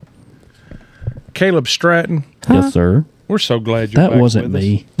Caleb Stratton. Yes, sir. We're so glad you're back. That wasn't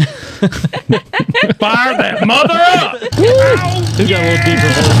me. Fire that mother up! Who got a little deeper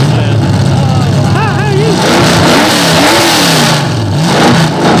voice than that?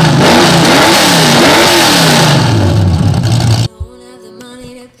 Don't have the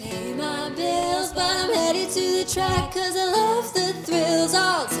money to pay my bills, but I'm headed to the track 'cause I love the thrills.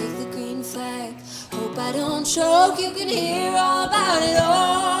 I'll take the green flag. Hope I don't choke. You can hear all about it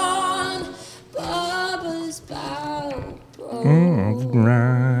on Bubba's Bow Bro.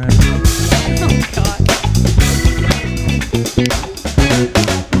 Right.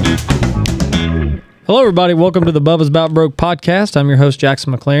 Hello, everybody. Welcome to the Bubba's About Broke podcast. I'm your host,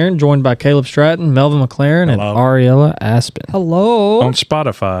 Jackson McLaren, joined by Caleb Stratton, Melvin McLaren, and Ariella Aspen. Hello. On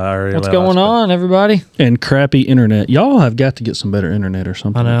Spotify, Ariella. What's going on, everybody? And crappy internet. Y'all have got to get some better internet or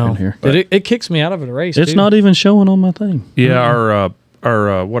something I know. up in here. It kicks me out of a race. It's too. not even showing on my thing. Yeah,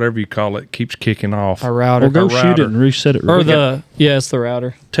 our whatever you call it keeps kicking off. Our router. Or go Our shoot router. it and reset it. Or the it's the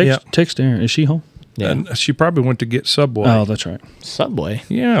router. Text Erin. Is she home? Yeah. And she probably went to get Subway. Oh, that's right. Subway.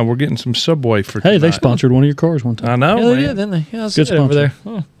 Yeah, we're getting some Subway for Hey, they tonight. sponsored one of your cars one time. I know, Yeah, they man. did, didn't they? Yeah, that's Good good over sponsor.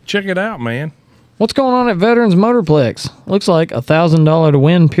 there. Huh. Check it out, man. What's going on at Veterans Motorplex? Looks like a $1,000 to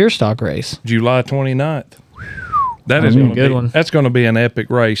win pure stock race. July 29th. That is That's a going to good be one. That's going to be an epic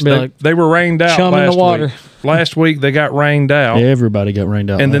race. Be like They were rained out chum in the last water. week. Last week they got rained out. Everybody got rained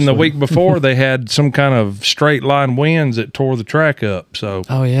out. And then last the week before they had some kind of straight line winds that tore the track up. So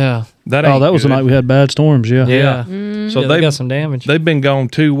Oh, yeah. that Oh, ain't that was the good. night we had bad storms. Yeah. Yeah. So Yeah, they they got some damage. They've been gone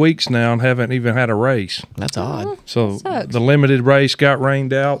 2 weeks now and haven't even had a race. That's odd. So Sucks. the limited race got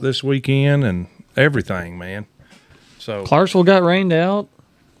rained out this weekend and everything, man. So Clarksville got rained out.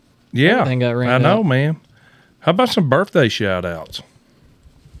 yeah, everything got rained I know, out. man. How about some birthday shout outs?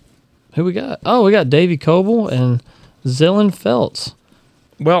 Who we got? Oh, we got Davey Coble and Zillen Feltz.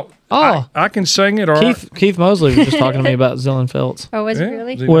 Well, Oh. I can sing it or Keith Mosley was just talking to me about Zillen Feltz. Oh, was Yeah. it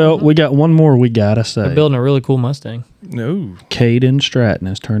really? Well, we got one more we got to say. They're building a really cool Mustang. No. Caden Stratton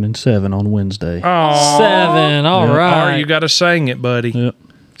is turning 7 on Wednesday. Oh, 7. All Yeah. right. you got to sing it, buddy. Yep.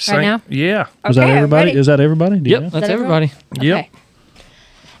 Sing, Right now? Yeah. Was that Okay, I'm everybody? ready. Is that everybody? Do you Yep, know? that's that everybody. Yep. Okay.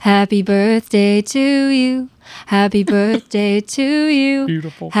 Happy birthday to you. Happy birthday to you.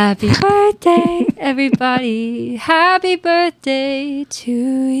 Beautiful. Happy birthday, everybody. Happy birthday to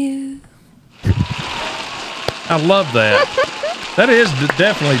you. I love that. That is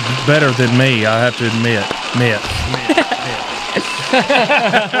definitely better than me, I have to admit.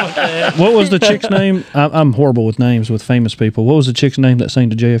 What was the chick's name? I'm horrible with names with famous people. What was the chick's name that sang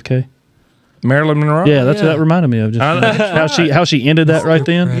to JFK? Marilyn Monroe? Yeah, that's Yeah. what that reminded me of. Just how she ended that right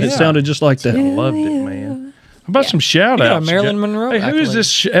then. It Yeah. sounded just like that. I loved it, man. How about some shout You got a outs? Marilyn Monroe Hey, who is accolade.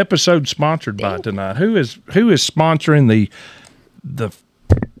 this episode sponsored by tonight? Who is sponsoring the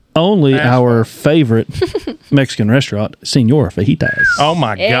Only Asphalt. our favorite Mexican restaurant, Senor Fajitas. Oh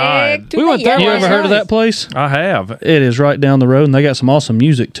my God. We went there You last ever heard of night. that place? I have. It is right down the road, and they got some awesome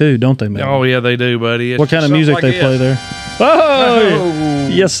music too, don't they, man? Oh yeah, they do, buddy. It's What kind of something music like they play this. there? Oh,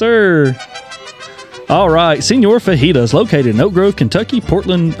 yes, sir. All right, Senor Fajitas, located in Oak Grove, Kentucky,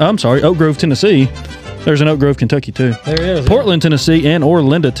 Oak Grove, Tennessee. There's an Oak Grove, Kentucky too. There it is. Portland, Tennessee, and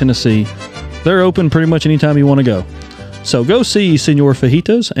Orlinda, Tennessee. They're open pretty much anytime you want to go. So go see Senor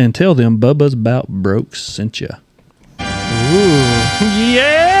Fajitas and tell them Bubba's About Broke sent you.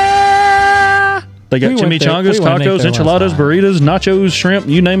 Yeah. They got We went there. chimichangas, We went tacos, there enchiladas, last night. burritos, nachos, shrimp,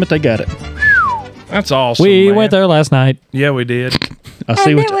 you name it, they got it. That's awesome. We man. went there last night. Yeah, we did. I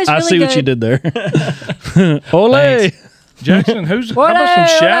see And what it was I really see what you good. did there. Ole. Thanks. Jackson, how about some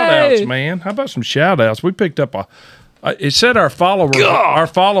shout outs, man? How about some shout outs? We picked up it said our followers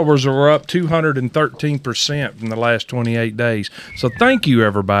are up 213% in the last 28 days. So thank you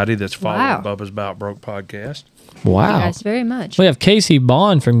everybody that's following Wow. Bubba's About Broke podcast. Wow. Yes, very much. We have Casey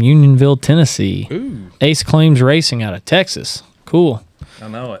Bond from Unionville, Tennessee. Ooh, Ace Claims Racing out of Texas. Cool. I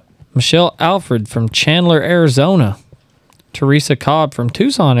know it. Michelle Alfred from Chandler, Arizona. Teresa Cobb from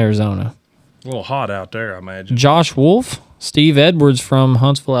Tucson, Arizona. A little hot out there, I imagine. Josh Wolf. Steve Edwards from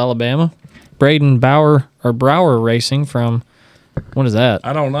Huntsville, Alabama. Braden Brower Racing from, what is that?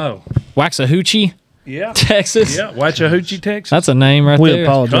 I don't know. Waxahachie, Yeah. Texas. Yeah, Waxahachie, Texas. That's a name right We there.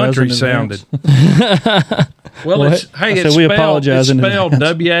 apologize. Country in advance. sounded. Well, What? it's I it's said we apologize It's in spelled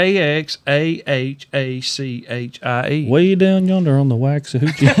advance. WAXAHACHIE. Way down yonder on the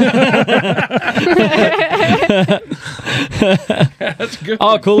Waxahachie. That's good.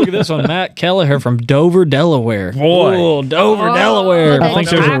 Oh, cool. Look at this one. Matt Kelleher from Dover, Delaware. Boy. Ooh, Dover, Delaware. I think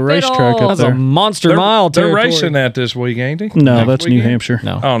there's a racetrack up That's a there. monster mile They're territory. racing that this week, ain't they? No, Next that's New weekend? Hampshire.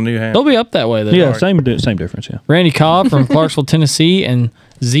 No. Oh, New They'll Hampshire. be up that way, though. Yeah, same difference, yeah. Randy Cobb from Clarksville, Tennessee, and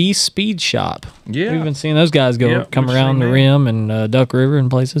Z Speed Shop. Yeah. We've been seeing those guys come we've around seen the that. rim and Duck River and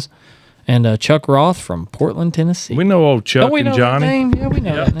places. And Chuck Roth from Portland, Tennessee. We know old Chuck Don't we and know Johnny. that name? Yeah, we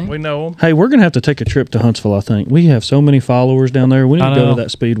know that name. We know them. Hey, we're going to have to take a trip to Huntsville, I think. We have so many followers down there. We need I to go know. to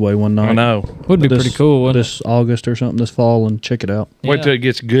that Speedway one night. I know. Would be pretty cool, wouldn't This August or something, this fall, and check it out. Wait Yeah. till it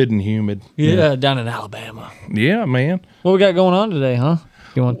gets good and humid. Yeah, down in Alabama. Yeah, man. What we got going on today, huh?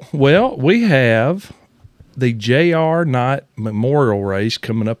 You want? Well, we have the JR Knight Memorial Race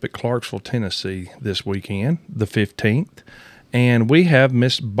coming up at Clarksville, Tennessee this weekend, the 15th. And we have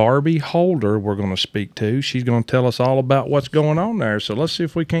Miss Barbie Holder we're going to speak to. She's going to tell us all about what's going on there. So let's see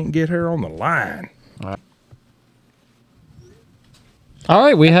if we can't get her on the line. All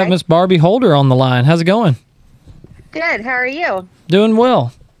right, we have Miss Barbie Holder on the line. How's it going? Good. How are you? Doing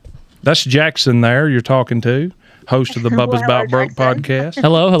well. That's Jackson there you're talking to, host of the Bubba's Hello, About Broke Jackson. podcast.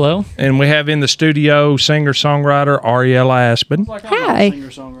 Hello. And we have in the studio singer-songwriter Ariella Aspen. Hi.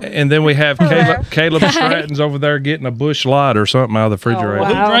 And then we have Caleb Stratton's over there getting a Busch Light or something out of the refrigerator.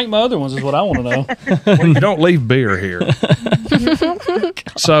 Who drank my other ones is what I want to know. Well, you don't leave beer here.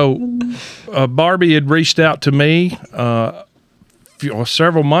 So Barbie had reached out to me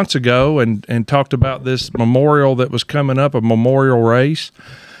several months ago and talked about this memorial that was coming up, a memorial race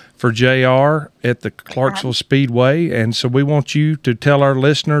for JR at the Clarksville Speedway. And so we want you to tell our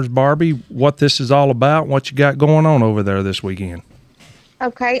listeners, Barbie, what this is all about, what you got going on over there this weekend.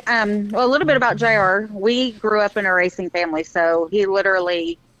 Okay. Well, a little bit about JR. We grew up in a racing family, so he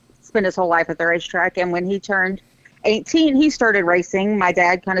literally spent his whole life at the racetrack. And when he turned 18, he started racing. My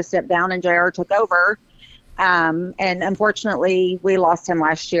dad kind of stepped down and JR took over. And unfortunately, we lost him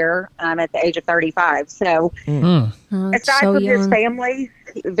last year at the age of 35. So Oh, that's aside so from his young. family,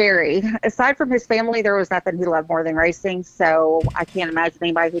 aside from his family, there was nothing he loved more than racing. So I can't imagine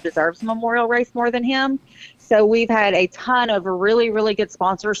anybody who deserves a memorial race more than him. So we've had a ton of really, really good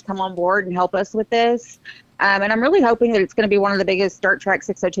sponsors come on board and help us with this. And I'm really hoping that it's going to be one of the biggest dirt track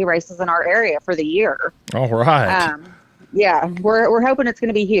 602 races in our area for the year. All right. Yeah, we're hoping it's going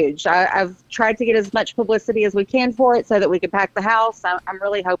to be huge. I've tried to get as much publicity as we can for it so that we can pack the house. I'm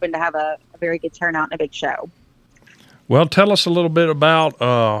really hoping to have a very good turnout and a big show. Well, tell us a little bit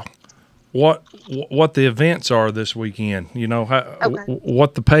about what the events are this weekend. You know,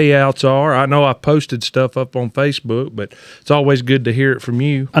 what the payouts are. I know I posted stuff up on Facebook, but it's always good to hear it from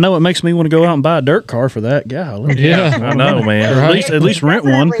you. I know it makes me want to go out and buy a dirt car for that. Golly. Yeah. I know, man. At least rent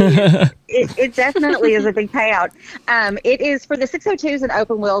one. It definitely is a big payout. It is for the 602s and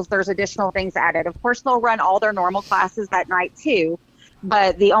open wheels. There's additional things added. Of course, they'll run all their normal classes that night too,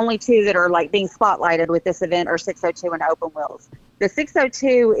 but the only two that are like being spotlighted with this event are 602 and open wheels. The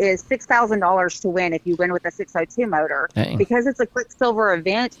 602 is $6,000 to win if you win with a 602 motor. Dang. Because it's a Quicksilver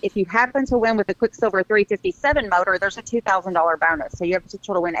event, if you happen to win with a Quicksilver 357 motor, there's a $2,000 bonus. So you have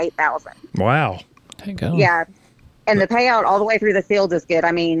potential to win $8,000. Wow. There you go. Yeah. And the payout all the way through the field is good.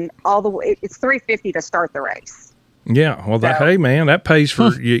 I mean, all the way, it's $350 to start the race. Yeah. Well, hey, man, that pays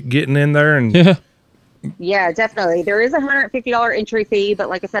for you getting in there and. Yeah. Yeah, definitely. There is a $150 entry fee, but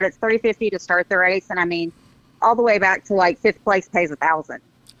like I said, it's $350 to start the race. And I mean, all the way back to like fifth place pays $1,000.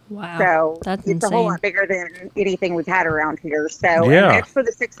 Wow. So that's it's a whole insane. lot bigger than anything we've had around here. So Yeah. and that's for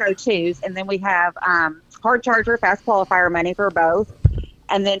the 602s. And then we have hard charger, fast qualifier money for both.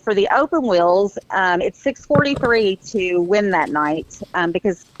 And then for the open wheels, it's $643 to win that night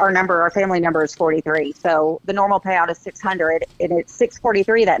because our family number is 43. So the normal payout is $600 and it's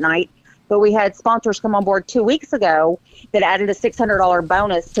 $643 that night. But we had sponsors come on board 2 weeks ago that added a $600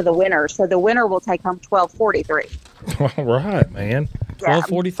 bonus to the winner. So the winner will take home $1,243. All right, man. Yeah.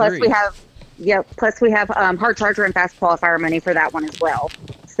 $1,243. Plus we have hard charger and fast qualifier money for that one as well.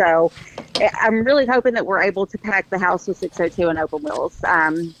 So I'm really hoping that we're able to pack the house with 602 and open wheels.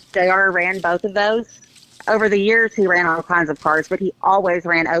 JR ran both of those. Over the years, he ran all kinds of cars, but he always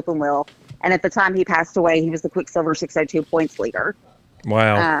ran open wheel. And at the time he passed away, he was the Quicksilver 602 points leader.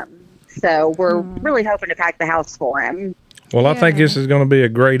 Wow. So we're really hoping to pack the house for him. Well, I think this is going to be a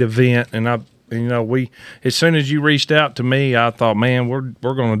great event, and as soon as you reached out to me, I thought, man, we're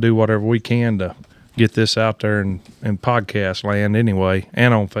going to do whatever we can to get this out there in podcast land anyway,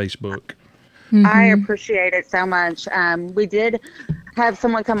 and on Facebook. I appreciate it so much. We did have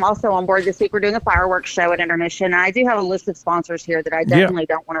someone come also on board this week. We're doing a fireworks show at intermission. I do have a list of sponsors here that I definitely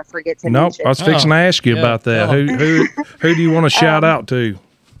don't want to forget to mention. I was fixing to ask you about that. Who do you want to shout out to?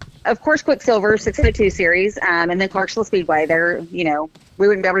 Of course, Quicksilver 602 series, and then Clarksville Speedway. They're, we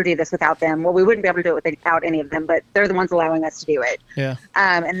wouldn't be able to do this without them. Well, we wouldn't be able to do it without any of them, but they're the ones allowing us to do it. Yeah.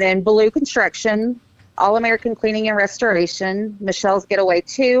 And then Baloo Construction, All American Cleaning and Restoration, Michelle's Getaway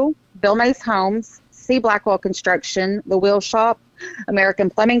 2, Bill Mays Homes, C. Blackwell Construction, The Wheel Shop, American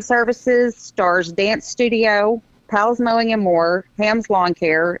Plumbing Services, Stars Dance Studio, Pals Mowing and More, Ham's Lawn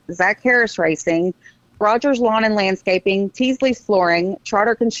Care, Zach Harris Racing, Rogers Lawn and Landscaping, Teasley's Flooring,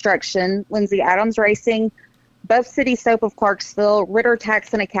 Trotter Construction, Lindsay Adams Racing, Buff City Soap of Clarksville, Ritter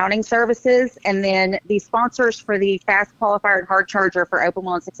Tax and Accounting Services, and then the sponsors for the Fast Qualifier and Hard Charger for Open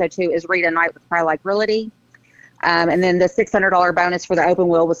Wheel and 602 is Rita Knight with Cry Like Realty. And then the $600 bonus for the Open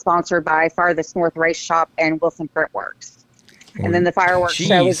Wheel was sponsored by Farthest North Race Shop and Wilson Printworks. And then the fireworks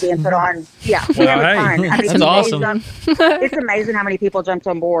show is being put on. Yeah, we had fun. I mean, That's awesome. It's amazing how many people jumped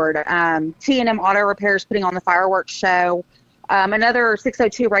on board. T&M Auto Repair is putting on the fireworks show. Another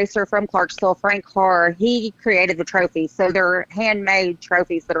 602 racer from Clarksville, Frank Carr, he created the trophies. So they're handmade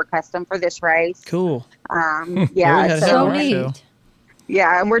trophies that are custom for this race. Cool. Yeah, So neat.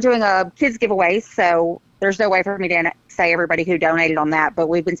 yeah, and we're doing a kids giveaway. So there's no way for me to say everybody who donated on that, but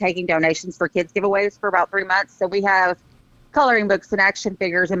we've been taking donations for kids giveaways for about 3 months. So we have coloring books and action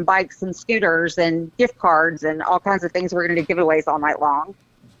figures and bikes and scooters and gift cards and all kinds of things. We're going to do giveaways all night long.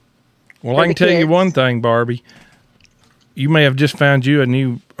 Well, I can tell you one thing, Barbie. You may have just found you a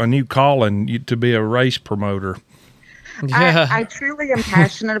new calling to be a race promoter. Yeah. I truly am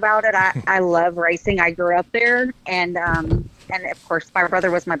passionate about it. I love racing. I grew up there, and of course, my brother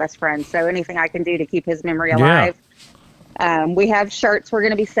was my best friend. So anything I can do to keep his memory alive. We have shirts we're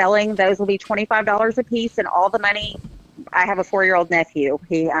going to be selling. Those will be $25 a piece, and all the money. I have a 4-year-old nephew.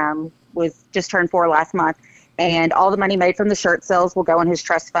 He was just turned 4 last month, and all the money made from the shirt sales will go in his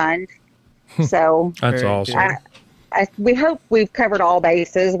trust fund. So That's awesome. we hope we've covered all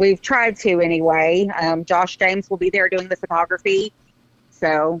bases. We've tried to anyway. Josh James will be there doing the photography.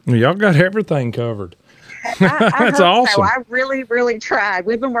 So Y'all got everything covered. I That's hope awesome. So. I really, really tried.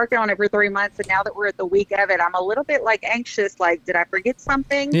 We've been working on it for 3 months, and now that we're at the week of it, I'm a little bit anxious. Did I forget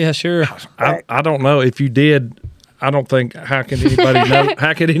something? Yeah, sure. I don't know if you did. I don't think. How can anybody know?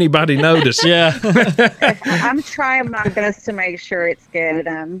 How could anybody notice? Yeah. I'm trying my best to make sure it's good.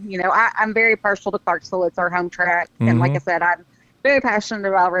 I'm very partial to Clarksville. It's our home track, and like I said, I'm very passionate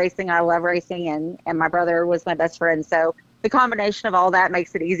about racing. I love racing, and my brother was my best friend. So the combination of all that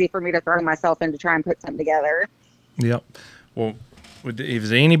makes it easy for me to throw myself in to try and put something together. Yep. Well, if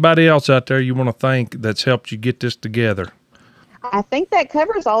there's anybody else out there you want to thank that's helped you get this together, I think that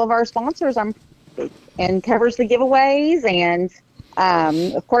covers all of our sponsors. And covers the giveaways, and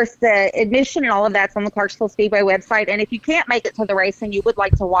of course the admission and all of that's on the Clarksville Speedway website. And if you can't make it to the race and you would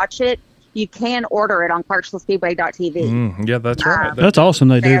like to watch it, you can order it on ClarksvilleSpeedway.tv. Yeah, that's right. That's awesome.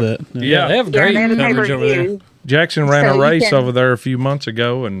 They do that. Yeah. They have great they have a coverage over there. pay-per-view. Jackson ran So a you race can- over there a few months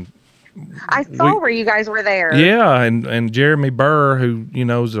ago, and I saw where you guys were there. yeah, and Jeremy Burr, who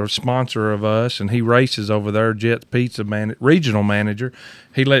is a sponsor of us, and he races over there, Jet's Pizza regional manager.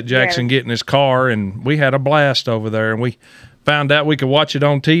 He let Jackson get in his car, and we had a blast over there. And we found out we could watch it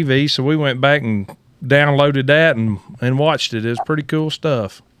on TV, so we went back and downloaded that and watched it. It was pretty cool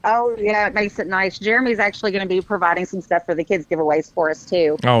stuff. Oh yeah, it makes it nice. Jeremy's actually going to be providing some stuff for the kids giveaways for us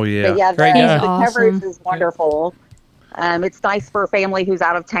too. Oh yeah, But yeah, Great guy. the coverage Awesome. is wonderful. It's nice for a family who's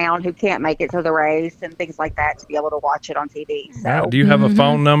out of town who can't make it to the race and things like that to be able to watch it on TV. So, Right. Do you have a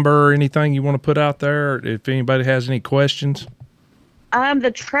phone number or anything you want to put out there if anybody has any questions?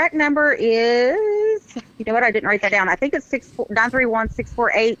 the track number is, you know what? I didn't write that down. I think it's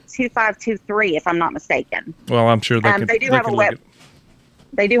 931-648-2523, if I'm not mistaken. Well, I'm sure they can. They do have a can web. look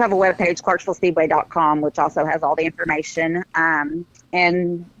They do have a webpage, ClarksvilleSpeedway.com, which also has all the information.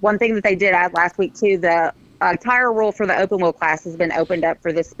 And one thing that they did add last week too, the tire rule for the open wheel class has been opened up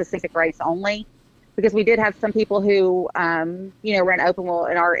for this specific race only, because we did have some people who, run open wheel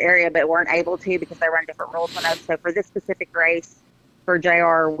in our area but weren't able to because they run different rules than us. So for this specific race, for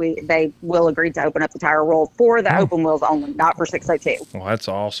JR, they will agree to open up the tire rule for the open wheels only, not for 602. Well, that's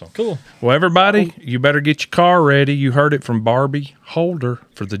awesome. Cool. Well, everybody, you better get your car ready. You heard it from Barbie Holder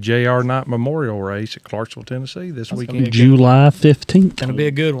for the JR Knight Memorial Race at Clarksville, Tennessee this weekend. July 15th. Gonna be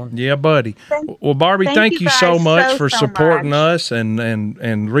a good one. Yeah, buddy. Well, Barbie, thank you so guys much for so supporting much. us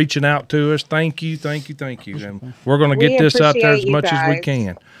and reaching out to us. Thank you. And we're going to We get this out there as appreciate you much as we guys.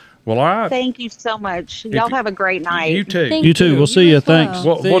 can. Well, all right. Thank you so much. Y'all have a great night. You too. Thank You too. We'll see you. as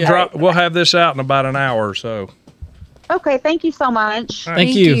well. Thanks. We'll have this out in about an hour or so. Okay, thank you so much. All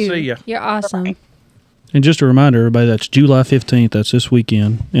Thank you. See ya. You're awesome. And just a reminder, everybody, that's July 15th. That's this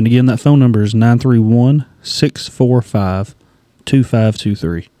weekend. And again, that phone number is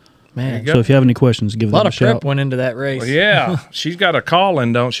 931-645-2523. Man, go. So if you have any questions, give a them lot a of prep shout. went into that race. Well, yeah, she's got a call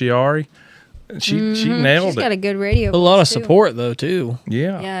in, don't she, Ari? She nailed She's it. got a good radio. A lot of voice, too. support though too.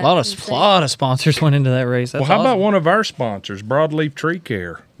 Yeah. Yeah, A lot it's insane. of sponsors went into that race. That's Well, how about awesome. one of our sponsors, Broadleaf Tree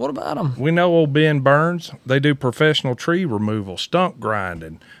Care? What about them? We know old Ben Burns. They do professional tree removal, stump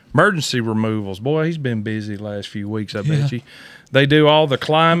grinding, emergency removals. Boy, he's been busy the last few weeks, I bet you. They do all the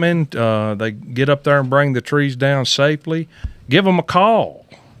climbing. They get up there and bring the trees down safely. Give them a call,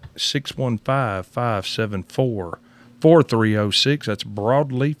 615-574-4306. That's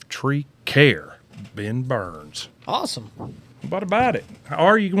Broadleaf Tree Care, Ben Burns. Awesome. What about it?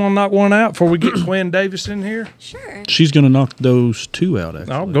 Are you going to knock one out before we get Quinn Davis in here? Sure. She's going to knock those 2 out,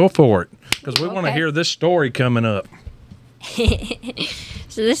 actually. I'll go for it because we want to Okay. hear this story coming up.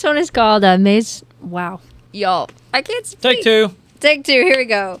 So this one is called Maze. Wow. Y'all, I can't speak. Take 2. Take 2. Here we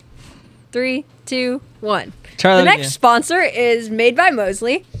go. 3, 2, 1. Try The that next again. sponsor is Made by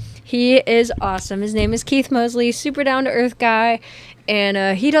Mosley. He is awesome. His name is Keith Mosley, super down to earth guy,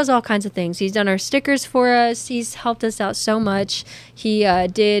 and he does all kinds of things. He's done our stickers for us. He's helped us out so much. He's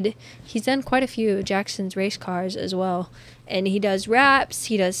done quite a few of Jackson's race cars as well, and he does wraps.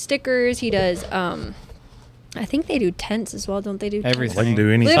 He does stickers. He does. I think they do tents as well, don't they? Do Everything. They can do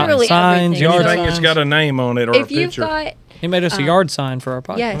anything. Literally Signs, everything. yard So Anything that's got a name on it or a if you've picture. got He made us a yard sign for our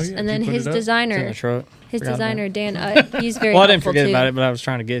podcast. yes, yeah, and did then you put his it up? It's in the designer, truck. his Forgot about designer it. Dan, he's very. Well, I didn't helpful forget too. about it, but I was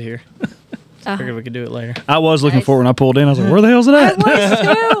trying to get here. Uh-huh. Figured we could do it later. I was looking Nice. for it when I pulled in. I was like, where the hell's it at?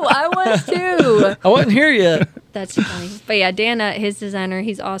 I was too. I wasn't here yet. That's funny. But yeah, Dan, his designer,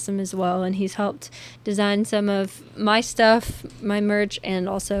 he's awesome as well. And he's helped design some of my stuff, my merch, and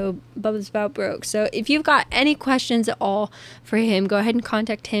also Bubba's About Broke. So if you've got any questions at all for him, go ahead and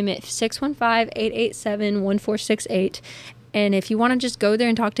contact him at 615-887-1468. And if you want to just go there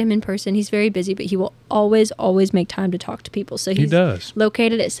and talk to him in person, he's very busy, but he will always make time to talk to people. So He he's does.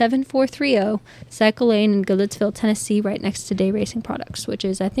 located at 7430 Cycle Lane in Goodlettsville, Tennessee, right next to Day Racing Products, which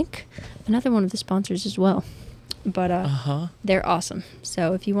is, I think, another one of the sponsors as well. But they're awesome.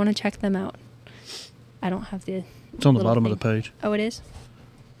 So if you want to check them out, I don't have the. It's on the little bottom of the thing. page. Oh, it is?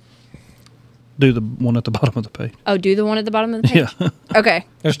 Do the one at the bottom of the page. Oh, do the one at the bottom of the page? Yeah. Okay.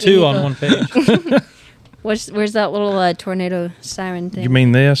 There's 2 on one page. Where's that little tornado siren thing? You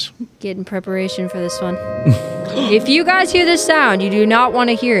mean this? Get in preparation for this one. If you guys hear this sound, you do not want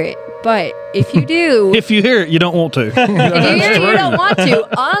to hear it. But if you do, If you hear it, you don't want to. if you hear it, you don't want to,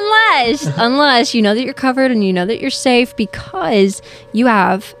 unless you know that you're covered and you know that you're safe because you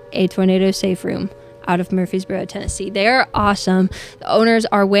have a tornado safe room out of Murfreesboro, Tennessee. They are awesome. The owners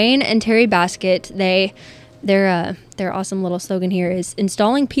are Wayne and Terry Baskett. Their awesome little slogan here is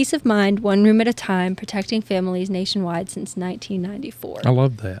installing peace of mind one room at a time, protecting families nationwide since 1994. I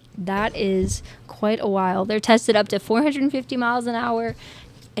love that. That is quite a while. They're tested up to 450 miles an hour,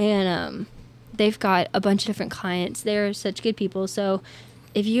 and they've got a bunch of different clients. They're such good people. So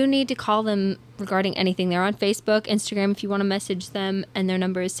if you need to call them regarding anything, they're on Facebook, Instagram if you want to message them, and their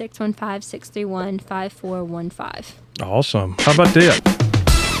number is 615-631-5415. Awesome. How about that?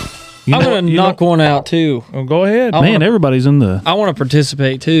 You I'm know- going to you knock know- one out too. Oh, go ahead. Man, everybody's in the. I want to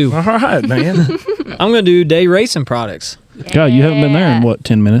participate too. All right, man. I'm going to do Day Racing Products. God, you haven't been there in what,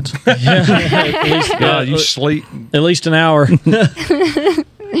 10 minutes? God, you sleep. At least an hour.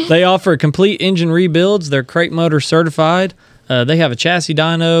 They offer complete engine rebuilds. They're crate motor certified. They have a chassis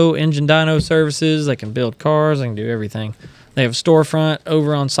dyno, engine dyno services. They can build cars. They can do everything. They have a storefront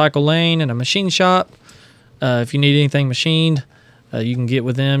over on Cycle Lane and a machine shop. If you need anything machined, you can get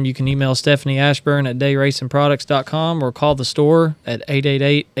with them. You can email Stephanie Ashburn at dayracingproducts.com or call the store at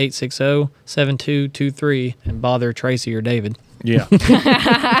 888-860-7223 and bother Tracy or David. Yeah.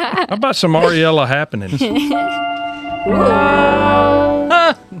 How about some Ariella happenings?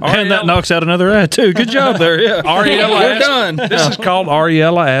 And that knocks out another ad, too. Good job there. Yeah. Ariella We're Aspen. done. This is called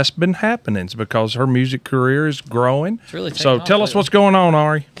Ariella Aspen Happenings because her music career is growing. really taking So off tell us lately. what's going on,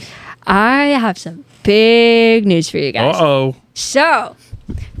 Ari. I have some big news for you guys. Uh-oh. So,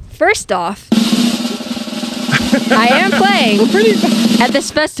 first off, I am playing at this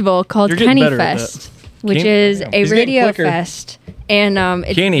festival called You're getting Kenny better at Fest, which Kenny- is a He's getting radio quicker. fest. And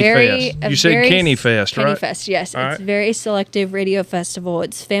it's Kenny very Fest. You said Kenny Fest, Kenny right? Fest, yes. All It's right. a very selective radio festival.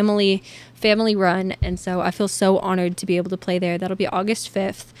 It's family run, and so I feel so honored to be able to play there. That'll be August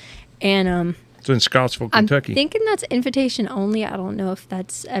 5th. And It's in Scottsville, I'm Kentucky. thinking that's invitation only. I don't know if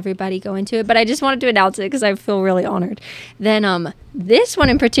that's everybody going to it, but I just wanted to announce it because I feel really honored. Then this one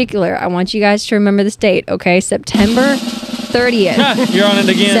in particular, I want you guys to remember this date, okay? September 30th. You're on it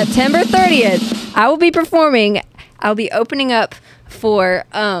again. September 30th, I will be performing. I'll be opening up for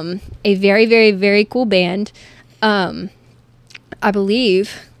a very, very, very cool band. I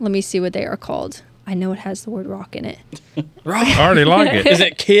believe, let me see what they are called. I know it has the word rock in it. I already like it. Is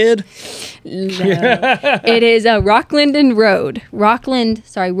it Kid? It is a Rockland Road. Rockland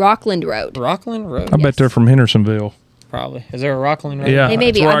Road. Rockland Road. I bet they're from Hendersonville. Probably. Is there a Rockland Road? Yeah, They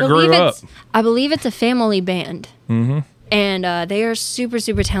may be. that's where I grew up. I believe it's a family band. Mm-hmm. And they are super,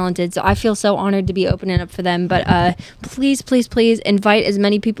 super talented. So I feel so honored to be opening up for them. But please, please, please invite as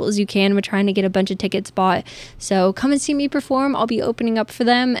many people as you can. We're trying to get a bunch of tickets bought. So come and see me perform. I'll be opening up for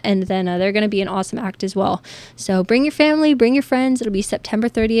them. And then they're going to be an awesome act as well. So bring your family, bring your friends. It'll be September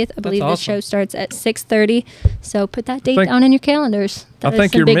 30th. I believe the show starts at 6:30. So put that date down in your calendars. I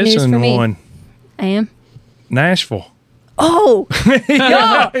think you're missing one. I am. Nashville. Oh,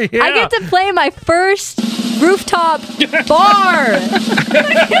 y'all, I get to play my first rooftop bar.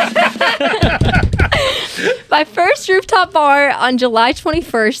 My first rooftop bar on July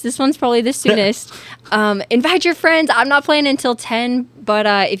 21st. This one's probably the soonest. Invite your friends. I'm not playing until 10, but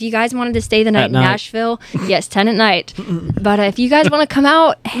if you guys wanted to stay the night in Nashville, yes, 10 at night. But if you guys want to come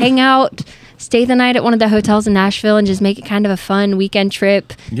out, hang out, stay the night at one of the hotels in Nashville and just make it kind of a fun weekend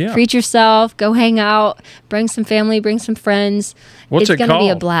trip. Yeah. Treat yourself, go hang out, bring some family, bring some friends. What's it called? It's going to be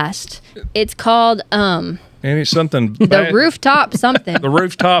a blast. It's called and it's something the rooftop something. The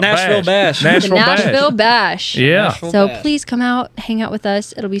rooftop Nashville Bash. Nashville Bash. Yeah. Nashville Bash. Please come out, hang out with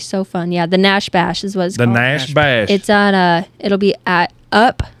us. It'll be so fun. Yeah, the Nash Bash is what it's called. The Nash Bash. It's at it'll be at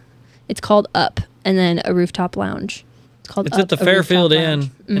Up. It's called Up, and then a rooftop lounge. It's at the Fairfield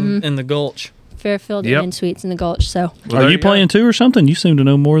Inn in the Gulch. Fairfield Inn Suites in the Gulch. So, are you playing too or something? You seem to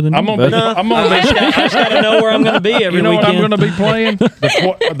know more than I'm me. I'm gonna be. I just gotta know where I'm gonna be every You know weekend. what I'm gonna be playing?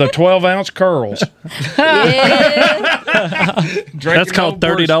 The 12-ounce curls. That's called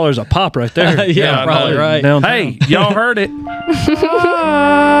 $30 a pop right there. Yeah, probably right. Hey, y'all heard it.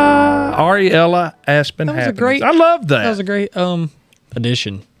 Ariella Aspen That was a Happiness. great. I love that. That was a great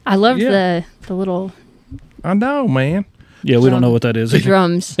addition. I loved the little I know, man. Yeah, we don't know what that is. either.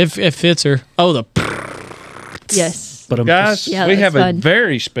 drums. It fits her. Oh, the. Yes. But Guys, Yeah, we that's have a fun.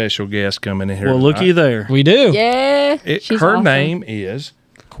 very special guest coming in here. well, looky there. We do. Yeah. She's Her awesome. name is.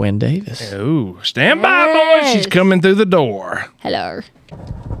 Quinn Davis. Oh, stand by, boys. She's Yes. coming through the door. Hello.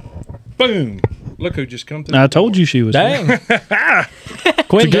 Boom. Look who just come through. I told you she was. Dang. It's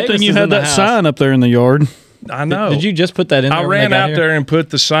Quinn a good Davis thing you is in had the that house. sign up there in the yard. I know. Did you just put that in there? I when they ran got out here? there and put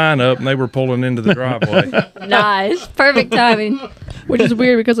the sign up, and they were pulling into the driveway. Nice. Perfect timing. Which is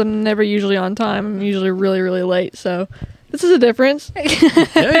weird because I'm never usually on time. I'm usually really, really late. So this is a difference.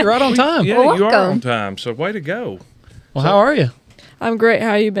 Yeah, you're right on time. Yeah, you are welcome. on time. So way to go. Well, how are you? I'm great.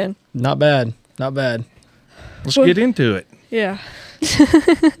 How you been? Not bad. Not bad. Let's get into it. Yeah.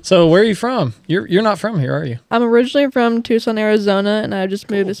 So, where are you from? You're not from here, are you? I'm originally from Tucson, Arizona, and I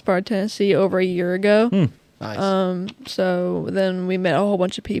just moved to Sparta, Tennessee over a year ago. Nice. So then we met a whole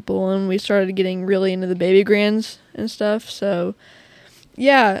bunch of people and we started getting really into the baby grands and stuff. So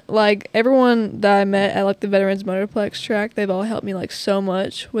yeah, like everyone that I met at like the Veterans Motorplex track, they've all helped me like so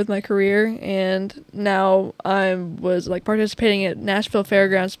much with my career. And now I was like participating at Nashville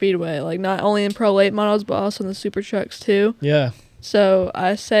Fairground Speedway, like not only in Pro Late models, but also in the super trucks too. Yeah. So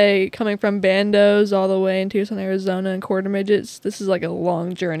I say coming from bandos all the way in Tucson, Arizona and quarter midgets, this is like a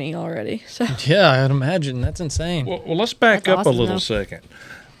long journey already. So Yeah, I'd imagine. That's insane. Well, let's back That's up awesome, a little though. second.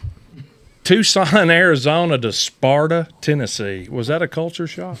 Tucson, Arizona to Sparta, Tennessee. Was that a culture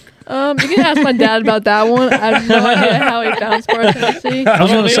shock? you can ask my dad about that one. I have no idea how he found Sparta, Tennessee. I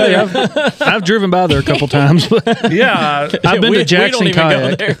was going to say I've driven by there a couple times, but Yeah. I've been to Jackson we don't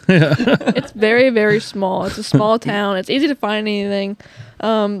even Kayak. go there. It's very, very small. It's a small town. It's easy to find anything.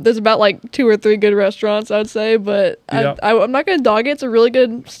 There's about like 2 or 3 good restaurants, I would say, but Yep. I'm not gonna dog it. It's a really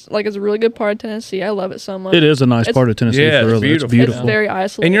good, it's a really good part of Tennessee. I love it so much. It is a nice part of Tennessee. Yeah, for it's real. beautiful. It's beautiful. It's very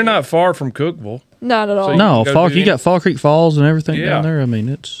isolated. And you're not far from Cookeville. Not at all. So you No, can go do you got Fall Creek Falls and everything Yeah. down there. I mean,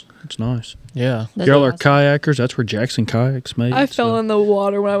 it's nice. Yeah. That's Y'all are awesome. kayakers. That's where Jackson Kayaks made. I fell in the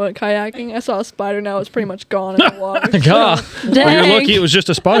water when I went kayaking. I saw a spider. Now it's pretty much gone in the water. God. Well, you're lucky it was just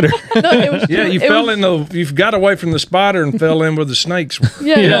a spider. No, it was Yeah, you it fell was- in the. You got away from the spider and fell in where the snakes were.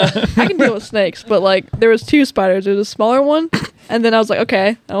 Yeah, I can deal with snakes, but like there was 2 spiders. There was a smaller one, and then I was like,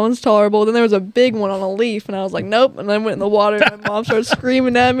 okay, that one's tolerable. Then there was a big one on a leaf, and I was like, nope. And then I went in the water, and my mom started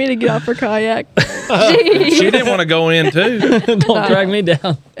screaming at me to get off her kayak. She didn't want to go in too. Don't drag me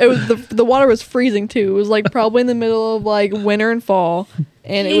down. It was the water was freezing too. It was like probably in the middle of like winter and fall,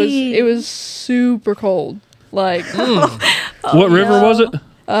 and it was super cold. Like What river was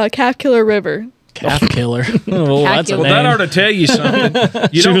it? Calf Killer River. Calf killer. Oh, that's a Well, Well, that name. ought to tell you something.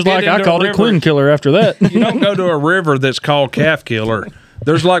 You She don't was get like, I into a called it river- Quinn Killer after that. You don't go to a river that's called Calf Killer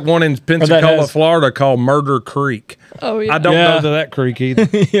There's like one in Pensacola, Florida called Murder Creek. Oh yeah. I don't know that creek either.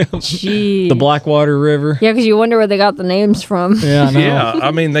 Gee. The Blackwater River. Yeah, because you wonder where they got the names from. Yeah, I know. Yeah,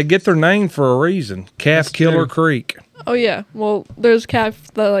 I mean, they get their name for a reason. Calf Killer Creek. Oh yeah. Well, there's calves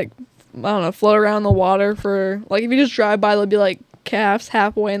that like I don't know float around the water for like if you just drive by, there'll be like calves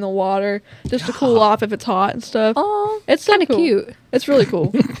halfway in the water just to cool off if it's hot and stuff. Oh, It's so kind of cool. cute. It's really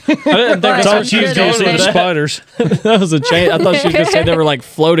cool. I didn't think But- It's all she cute was till you see going the with that. spiders. That was a change. I thought she was gonna say they were like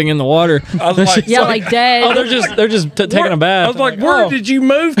floating in the water. I was like, Yeah, like dead. Oh, they're just taking a bath. I was like, where did you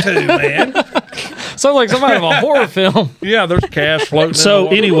move to, man? Sounds like somebody of a horror film. Yeah, there's calves floating. in the So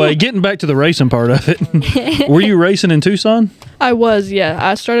water. anyway, getting back to the racing part of it, were you racing in Tucson? I was, yeah.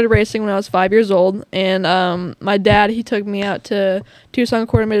 I started racing when I was 5 years old, and my dad, he took me out to Tucson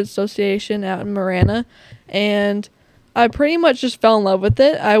Quarter-Mid Association out in Marana, and I pretty much just fell in love with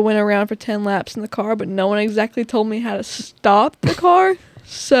it. I went around for 10 laps in the car, but no one exactly told me how to stop the car.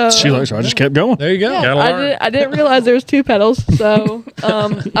 So So I just kept going. There you go. Gotta learn. I didn't realize there was two pedals, so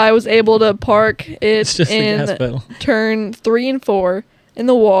I was able to park It's it just the gas in pedal. turn 3 and 4 in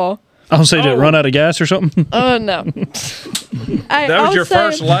the wall. I'll say, did it run out of gas or something? Oh no! That was your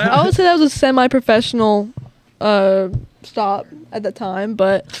first lap? I would say that was a semi-professional stop at the time,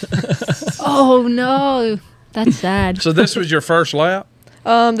 but Oh no, that's sad. So this was your first lap?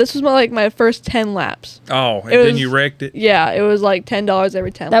 this was my first 10 laps. Oh, and It then was- you wrecked it? Yeah, it was like $10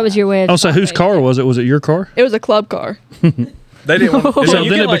 every 10. That was your way of Oh, so whose car was it? Was it your car? It was a club car. They didn't want So you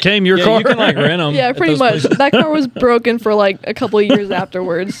then can, it became your car? You can like rent them. Yeah, pretty much. That car was broken for like a couple of years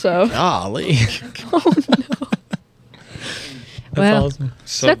afterwards. So Golly. That's Well, awesome.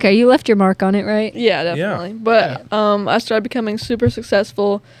 It's okay. You left your mark on it, right? yeah, definitely. But I started becoming super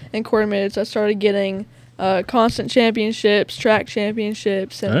successful in quarter mids. I started getting constant championships, track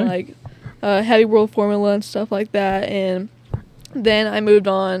championships, and Hey. heavy world formula and stuff like that. And then I moved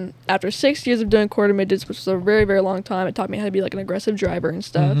on after 6 years of doing quarter midgets, which was a very, very long time. It taught me how to be like an aggressive driver and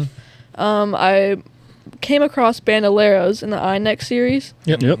stuff. I came across Bandoleros in the INEX series,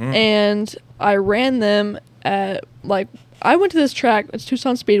 Yep. and I ran them at I went to this track. It's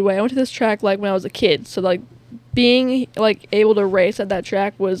Tucson Speedway. I went to this track like when I was a kid. So like being like able to race at that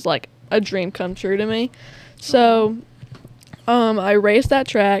track was like a dream come true to me. So I raced that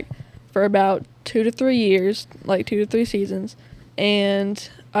track for about 2 to 3 years, like 2 to 3 seasons, and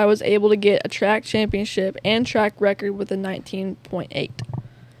I was able to get a track championship and track record with a 19.8.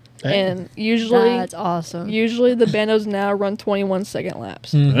 And usually That's awesome. Usually the bandos now run 21-second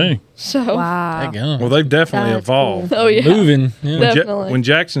laps. Hey. So Wow. Well, they've definitely That's evolved. oh yeah. Moving. Yeah. Definitely. When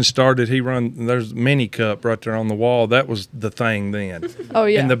Jackson started, there's Mini Cup right there on the wall. That was the thing then. Oh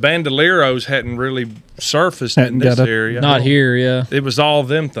yeah. And the Bandoleros hadn't really surfaced Hadn't in this got up. area. Not here, yeah. It was all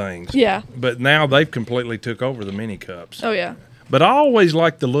them things. yeah. But now they've completely took over the Mini Cups. Oh yeah. But I always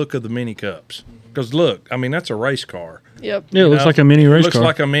liked the look of the Mini Cups. Because look, I mean, that's a race car. Yep. Yeah, it looks know, like a mini race Looks car.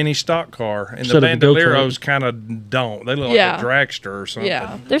 like a mini stock car. And Instead the of a go-kart. Bandoleros kind of don't. They look Yeah. like a dragster or something.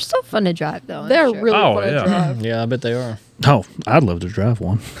 Yeah. They're still fun to drive, though. I'm They're sure. really Oh, fun to yeah. drive. Yeah, I bet they are. Oh, I'd love to drive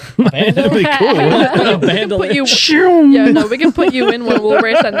one. It'd be cool. Put you, yeah, no, we can put you in one. We'll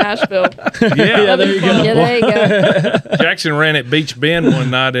race at Nashville. Yeah. there you go. Yeah, there you go. Jackson ran at Beach Bend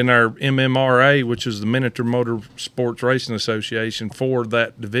one night in our MMRA, which is the Miniature Motor Sports Racing Association for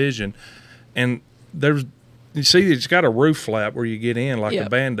that division. And you see, it's got a roof flap where you get in like a Yep.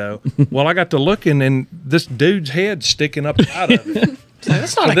 bando. Well, I got to looking, and this dude's head sticking up out of it.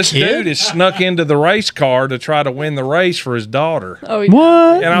 That's So not this dude is snuck into the race car to try to win the race for his daughter. Oh yeah.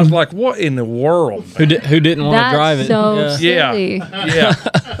 What? And I was like, what in the world? Who didn't want to That's drive it? so yeah. Yeah. silly. Yeah.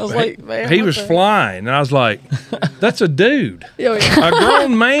 I was like, man, He was flying, and I was like, that's a dude. Oh yeah. A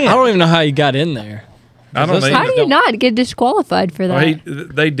grown man. I don't even know how you got in there. I don't Those know. How do you not get disqualified for that? Well,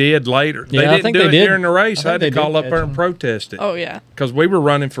 they did later. Yeah, I they didn't think do they it did. during the race. I I had think to they call did up there catch and him. protest it. Oh yeah. Because we were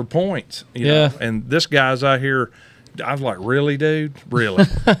running for points. You Yeah. know? And this guy's out here. I was like, really, dude? Really?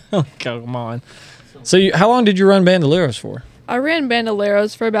 Come on. So how long did you run Bandoleros for? I ran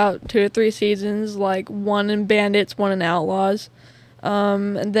Bandoleros for about 2 to 3 seasons, like one in Bandits, one in Outlaws.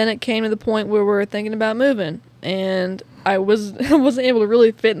 And then it came to the point where we were thinking about moving, and I wasn't able to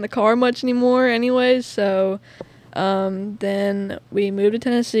really fit in the car much anymore anyways, so then we moved to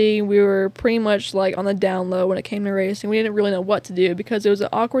Tennessee. We were pretty much like on the down low when it came to racing. We didn't really know what to do because it was an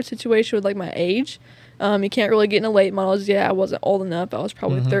awkward situation with like my age. You can't really get into late models. Yeah, I wasn't old enough. I was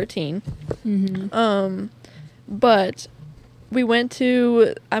probably 13. But we went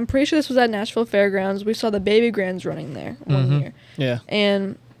to, I'm pretty sure this was at Nashville Fairgrounds. We saw the Baby Grands running there one year. Yeah.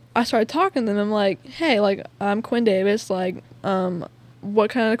 And I started talking to them. I'm like, hey, like, I'm Quinn Davis. Like, what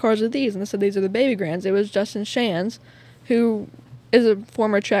kind of cars are these? And they said, these are the Baby Grands. It was Justin Shands, who is a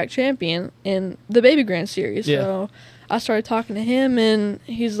former track champion in the Baby Grand Series. Yeah. So I started talking to him, and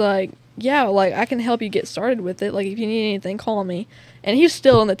he's like, yeah, like, I can help you get started with it. Like, if you need anything, call me. And he's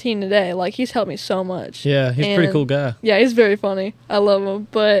still on the team today. Like, he's helped me so much. Yeah, he's a pretty cool guy. Yeah, he's very funny. I love him.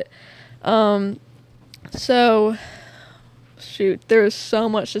 But, so, shoot, there is so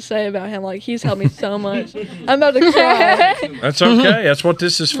much to say about him. Like, he's helped me so much. I'm about to cry. That's okay. That's what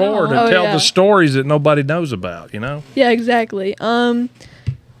this is for, to tell the stories that nobody knows about, you know? Yeah, exactly.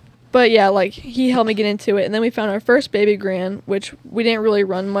 But yeah, like, he helped me get into it, and then we found our first Baby Grand, which we didn't really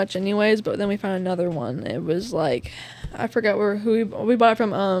run much anyways, but then we found another one. It was like, I forgot who we bought it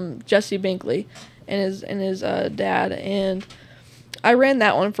from, Jesse Binkley and his dad, and I ran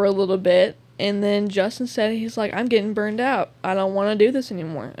that one for a little bit, and then Justin said, he's like, I'm getting burned out. I don't want to do this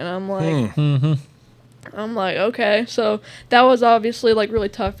anymore. And I'm like, I'm like, okay. So that was obviously, like, really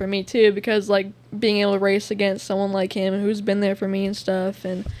tough for me too, because, like, being able to race against someone like him who's been there for me and stuff,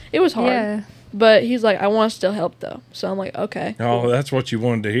 and it was hard. Yeah. But he's like, I want to still help though. So I'm like, okay. Oh, that's what you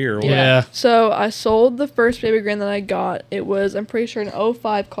wanted to hear. wasn't it? Yeah. So I sold the first Baby Grand that I got. It was, I'm pretty sure, an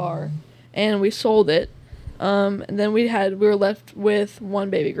 05 car, and we sold it. And then we were left with one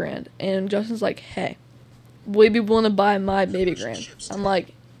Baby Grand, and Justin's like, hey, will you be willing to buy my Baby Grand? I'm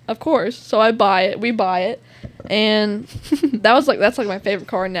like, of course. So I buy it. We buy it. And that's like my favorite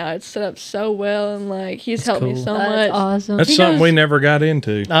car now. It's set up so well, and like he's helped me so much. That's awesome. That's something we never got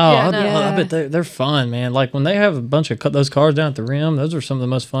into. Oh, Yeah, I bet they're fun, man. Like when they have a bunch of those cars down at the rim, those are some of the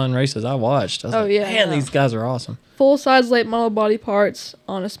most fun races I watched. I was like, man, these guys are awesome. Full size late model body parts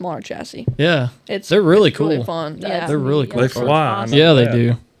on a smaller chassis. Yeah, They're really really cool. fun. Yeah, They're really cool. They cars. fly. I know Yeah, they that.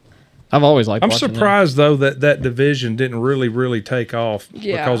 do. I've always liked. I'm watching them. surprised though that division didn't really take off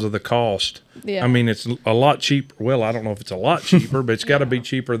because of the cost. Yeah. I mean, it's a lot cheaper. Well, I don't know if it's a lot cheaper, but it's got to be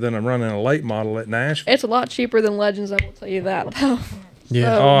cheaper than running a late model at Nashville. It's a lot cheaper than Legends, I will tell you that. Though.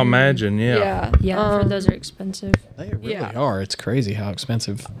 Yeah. So, Oh, imagine, yeah. Yeah, I've heard those are expensive. They really Yeah. are. It's crazy how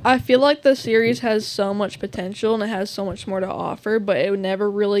expensive. I feel like the series has so much potential and it has so much more to offer, but it never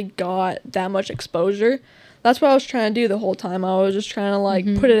really got that much exposure. That's what I was trying to do the whole time. I was just trying to like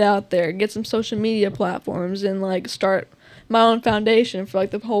put it out there, get some social media platforms, and like start my own foundation for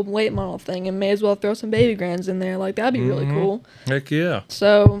like the whole late model thing, and may as well throw some Baby Grands in there. Like that'd be really cool. Heck yeah.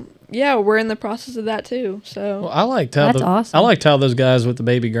 So yeah, we're in the process of that too. So Well, I liked how That's awesome. I liked how those guys with the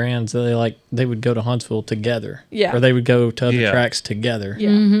Baby Grands they would go to Huntsville together. Yeah. Or they would go to other Yeah. tracks together. Yeah.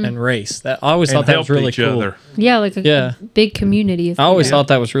 And race. That I always And thought that help was really each cool. other. Yeah, like a Yeah. big community. Of I always people. thought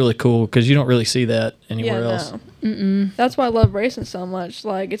that was really cool because you don't really see that anywhere else. no. That's why I love racing so much.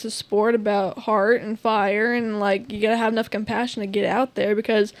 Like it's a sport about heart and fire, and like you gotta have enough compassion to get out there,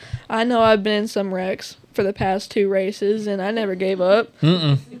 because I know I've been in some wrecks for the past 2 races and I never gave up.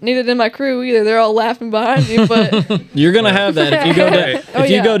 Neither did my crew either. They're all laughing behind me, but You're gonna have that if you go down. Oh, If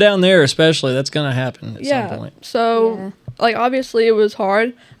you yeah. go down there, especially, that's gonna happen at some point. So like obviously it was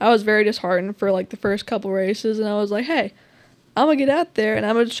hard. I was very disheartened for like the first couple races, and I was like, hey, I'm gonna get out there and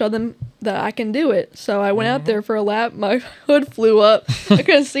I'm gonna show them that I can do it. So I went out there for a lap. My hood flew up. I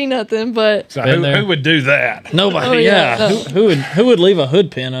couldn't see nothing, but So Been there. who would do that? Nobody. Oh, yeah. yeah. Who would leave a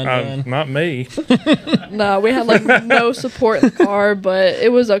hood pin undone? Not me. no, we had like no support in the car, but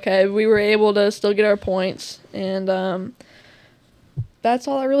it was okay. We were able to still get our points, and that's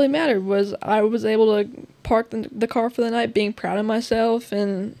all that really mattered. Was I was able to park the car for the night, being proud of myself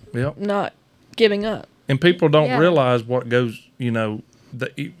and Yep. not giving up. And people don't Yeah. realize what goes,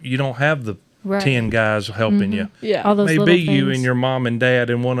 that you don't have the Right. 10 guys helping you. Yeah. All those Maybe little you things. and your mom and dad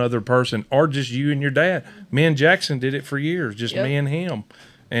and one other person, or just you and your dad. Me and Jackson did it for years, just Yep. me and him.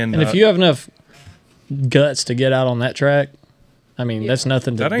 And And if you have enough guts to get out on that track, I mean, that's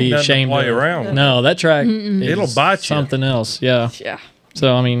nothing to That ain't be nothing to ashamed play of. around. No, that track It'll is bite you. something else. Yeah. Yeah.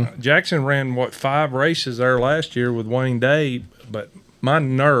 So I mean, Jackson ran 5 races there last year with Wayne Day, but my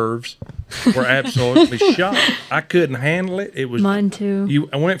nerves were absolutely shot. I couldn't handle it. It was Mine too.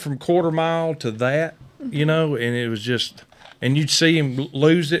 I went from quarter mile to that, and it was just, and you'd see him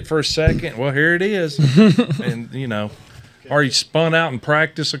lose it for a second. Well, here it is, and or he spun out and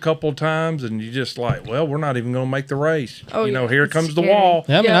practiced a couple of times, and you just like, well, we're not even going to make the race. Oh, yeah. Here comes the scary. wall.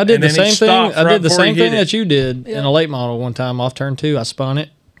 yeah, I mean, Yeah. I did And the then he same thing. stopped I right did the before he same thing hit that it. you did in Yeah. a late model one time off turn 2. I spun it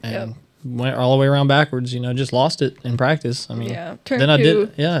and Yep. went all the way around backwards. Just lost it in practice. I mean, Yeah. Turn then I 2.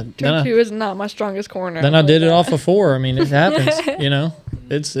 did. Yeah. Turn 2 is not my strongest corner. Then I did it off of 4. I mean, it happens.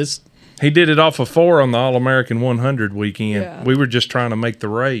 It's He did it off of 4 on the All-American 100 weekend. Yeah. We were just trying to make the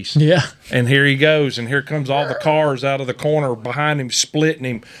race. yeah. And here he goes, and here comes all the cars out of the corner behind him, splitting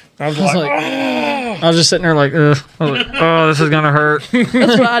him. I was like, I was just sitting there like, ugh. I was like, oh, this is gonna hurt. That's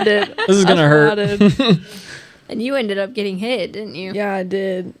what I did. This is gonna hurt. That's what I did. And you ended up getting hit, didn't you? Yeah, I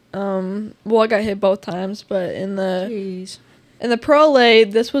did. Well, I got hit both times, but in the Jeez. pro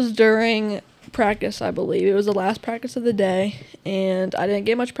late, this was during practice, I believe. It was the last practice of the day, and I didn't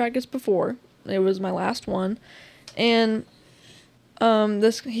get much practice before. It was my last one, and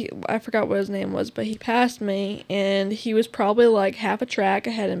I forgot what his name was, but he passed me, and he was probably like half a track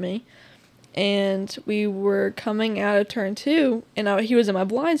ahead of me, and we were coming out of turn 2, and he was in my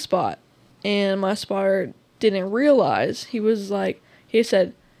blind spot, and my spotter didn't realize. He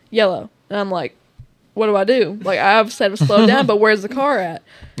said yellow, and I'm like, what do I do? Like, I've said slow down, but where's the car at?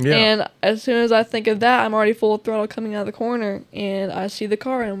 Yeah. And as soon as I think of that, I'm already full throttle coming out of the corner, and I see the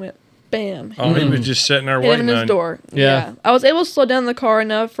car, and I went, bam. Oh, he was just sitting there Hit him waiting in on his you. door. Yeah. I was able to slow down the car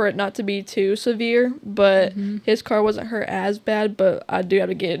enough for it not to be too severe, but his car wasn't hurt as bad, but I do have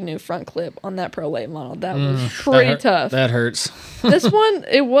to get a new front clip on that Pro Late model. That was pretty tough. That hurts. This one,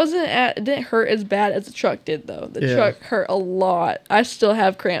 it didn't hurt as bad as the truck did, though. The truck hurt a lot. I still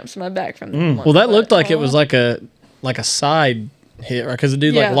have cramps in my back from that one. Well, that looked like it was like a side hit, right? Because the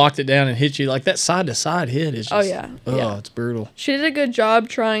dude like locked it down and hit you. Like that side to side hit is just, it's brutal. She did a good job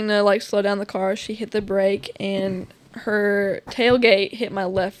trying to like slow down the car. She hit the brake and her tailgate hit my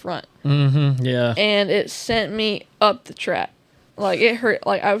left front. Mm-hmm. Yeah. And it sent me up the track. Like it hurt.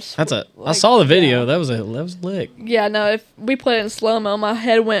 Like I was. I saw the video. That was a lick. Yeah. No. If we played it in slow mo, my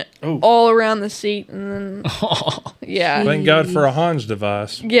head went all around the seat, and then yeah. Thank God for a Hans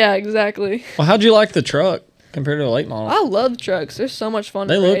device. Yeah. Exactly. Well, how'd you like the truck compared to a late model? I love trucks. They're so much fun.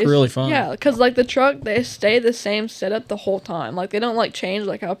 They to look race. really fun. Yeah, because like the truck, they stay the same setup the whole time. Like they don't like change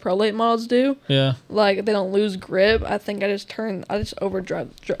like how pro late models do. Yeah. Like they don't lose grip. I think I just overdrove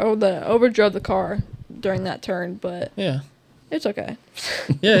the car during that turn, but Yeah. it's okay.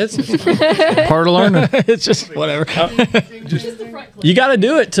 Yeah, it's part of learning. It's just whatever. You got to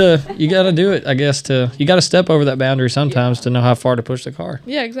do it. I guess you got to step over that boundary sometimes to know how far to push the car.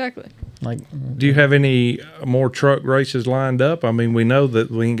 Yeah, exactly. Like, Do you have any more truck races lined up? I mean, we know that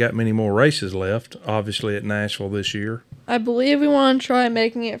we ain't got many more races left, obviously, at Nashville this year. I believe we want to try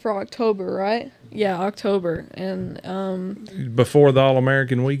making it for October, right? Yeah, October. And Before the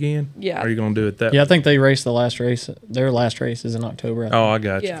All-American weekend? Yeah. Are you going to do it that yeah, I think they raced the last race. Their last race is in October. Oh, I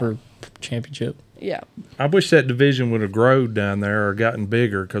got you. Yeah. For championship. yeah. I wish that division would have grown down there or gotten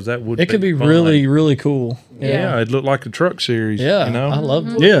bigger because that would It could be fun. really, really cool. Yeah, it looked like a truck series. Yeah, you know? I love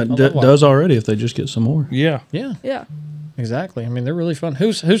it. Yeah, I it love does already if they just get some more. Yeah. Yeah, Yeah. exactly. I mean, they're really fun.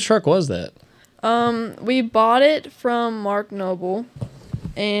 Whose truck was that? We bought it from Mark Noble,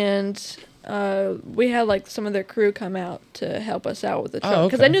 and we had like some of their crew come out to help us out with the truck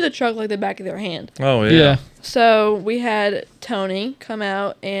because okay. they knew the truck like the back of their hand. Oh, yeah. So we had Tony come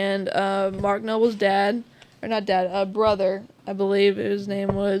out and Mark Noble's brother, I believe his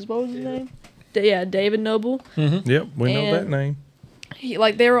name was, what was his name? David Noble. Yep, we know that And- name.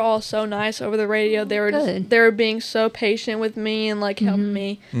 They were all so nice over the radio. They were Good. they were being so patient with me and like helping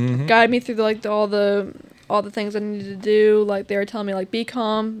me, guide me through all the things I needed to do. Like they were telling me like be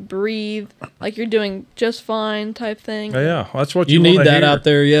calm, breathe, like you're doing just fine type thing. Yeah, that's what You you need wanna that hear. out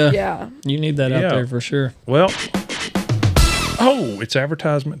there, yeah. Yeah. You need that out Yeah. there for sure. Well, it's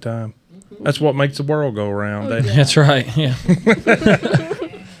advertisement time. That's what makes the world go around. That's right. Yeah.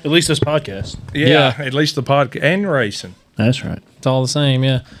 At least this podcast. Yeah, at least the podcast and racing. That's right. It's all the same,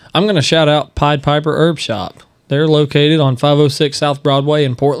 yeah. I'm going to shout out Pied Piper Herb Shop. They're located on 506 South Broadway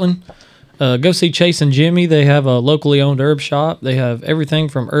in Portland. Go see Chase and Jimmy. They have a locally owned herb shop. They have everything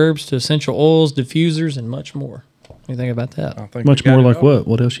from herbs to essential oils, diffusers, and much more. What do you think about that? I think Much we got more it like all. what?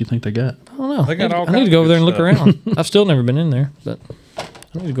 What else you think they got? I don't know. They got all I need kinds to go of over there and good look stuff. around. I've still never been in there, but I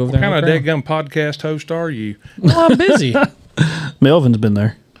need to go over there What kind and of look around. deadgum podcast host are you? Well, I'm busy. Melvin's been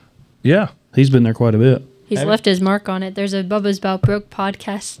there. Yeah. He's been there quite a bit. He's left his mark on it. There's a Bubba's About Broke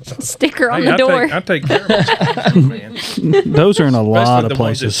podcast sticker on Hey, the door. I take care of myself, man. Those are in a lot Especially of the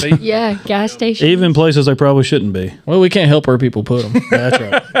ones that places. feed- Yeah, gas station. Even places they probably shouldn't be. Well, we can't help where people put them. That's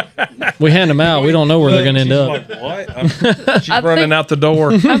right. We hand them out. We don't know where they're going to end up. Like, what? She's running out the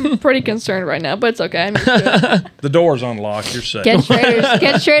door. I'm pretty concerned right now, but it's okay. I'm used to it. The door's unlocked. You're safe. Ken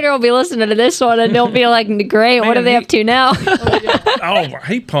Schrader will be listening to this one and they'll be like, great, what are they up to now? Oh,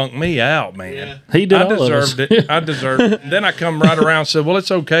 he punked me out, man. He did I all of us. deserved it. I deserved it. Then I come right around and said, well,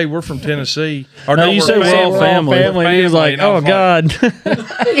 it's okay. We're from Tennessee. Or No, you we're said we're all family. And he was like, And I oh, was God.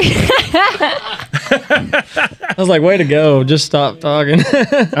 I was like, way to go. Just stop talking.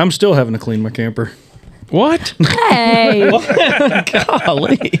 I'm still having to clean my camper. What? Hey.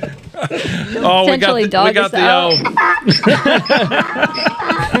 Golly. Oh, we Potentially got dog us the out.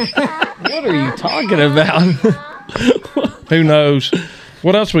 What are you talking about? Who knows?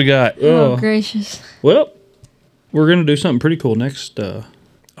 What else we got? Oh, gracious. Well, we're going to do something pretty cool next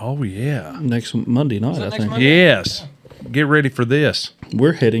Oh, yeah. next Monday night, I think. Yes. Get ready for this.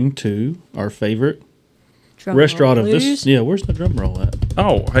 We're heading to our favorite Drum restaurant roll, of this. please. Yeah, where's the drum roll at?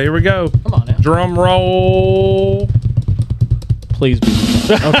 Oh, here we go. Come on now. Drum roll. Please be.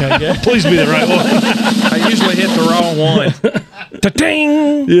 Okay, good. Please be the right one. I usually hit the wrong one.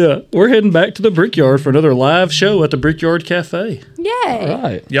 Ta-ting! Yeah, we're heading back to the Brickyard for another live show at the Brickyard Cafe. Yay. All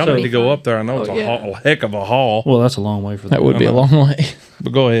right. Y'all So- need to go up there. I know it's a heck of a haul. Well, that's a long way for That would be a long way.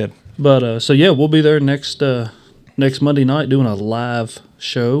 But go ahead. But so yeah, we'll be there next Monday night doing a live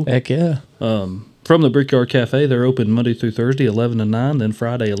show Heck yeah. from the Brickyard Cafe. They're open Monday through Thursday, 11 to 9, then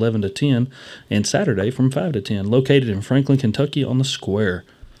Friday, 11 to 10, and Saturday from 5 to 10. Located in Franklin, Kentucky, on the Square.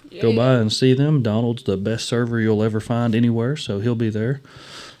 Go by and see them. Donald's the best server you'll ever find anywhere, so he'll be there.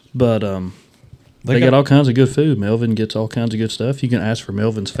 But they got all kinds of good food. Melvin gets all kinds of good stuff. You can ask for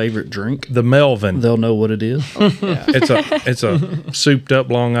Melvin's favorite drink. The Melvin. They'll know what it is. It's a souped up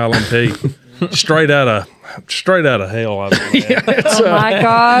Long Island tea. Straight out of hell. I think. Oh my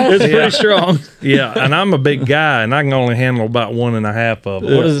gosh. It's pretty strong. Yeah, and I'm a big guy, and I can only handle about 1.5 of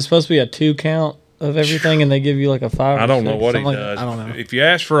them. What is it supposed to be, a 2 count of everything, and they give you like a 5? I don't know what he something does. I don't know. If you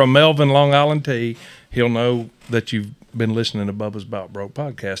ask for a Melvin Long Island tea, he'll know that you've been listening to Bubba's About Broke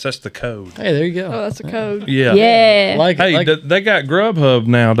podcast. That's the code. Hey, there you go. Oh, that's a code. Yeah. Yeah. Like it. Hey, Like they got Grubhub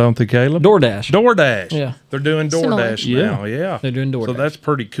now, don't they, Caleb? DoorDash. DoorDash. Yeah. They're doing Similar. DoorDash now. Yeah. They're doing DoorDash. So that's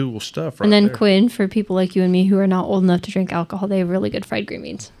pretty cool stuff right And then there. Quinn, for people like you and me who are not old enough to drink alcohol, they have really good fried green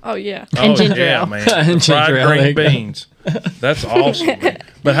beans. Oh, yeah. and ginger yeah, ale. man. And The fried ginger ale, there green you go. beans. That's awesome. Man.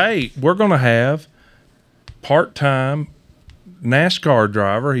 But hey, we're going to have part-time NASCAR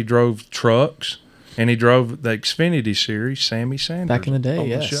driver. He drove trucks, and he drove the Xfinity Series, Sammy Sanders. Back in the day, on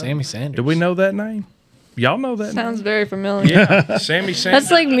yeah. show. Sammy Sanders. Do we know that name? Y'all know that Sounds name? very familiar. Yeah, Sammy Sanders.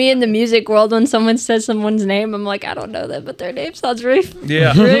 That's like me in the music world when someone says someone's name. I'm like, I don't know that, but their name sounds really.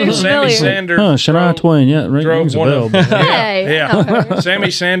 Yeah, Really Sammy familiar. Sanders. Shania Twain, yeah, drove rings a one bell. of- Hey, I know Yeah, her.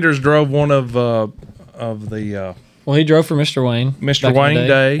 Sammy Sanders drove one of the Well, he drove for Mr. Wayne. Mr. back in the Wayne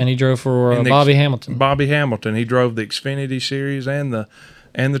Day. And he drove for And the Bobby X- Hamilton. Bobby Hamilton. He drove the Xfinity Series and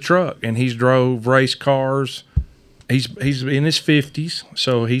the truck, and he's drove race cars. He's in his 50s,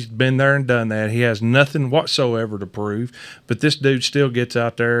 so he's been there and done that. He has nothing whatsoever to prove, but this dude still gets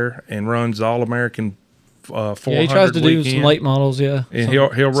out there and runs the All-American 400 Yeah, he tries to do weekend. some late models, yeah. And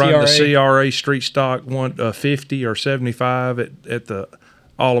Some he'll run the CRA. CRA Street Stock 50 or 75 at the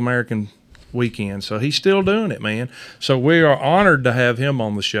All-American weekend. So he's still doing it, man. So we are honored to have him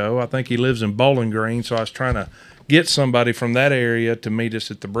on the show. I think he lives in Bowling Green, so I was trying to get somebody from that area to meet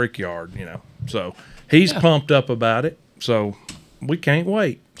us at the Brickyard, So he's pumped up about it. So we can't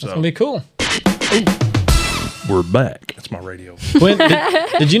wait. It's So going to be cool. we're back. That's my radio. Quinn,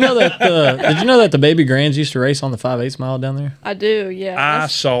 did you know that the Baby Grands used to race on the 5/8 mile down there? I do, yeah. I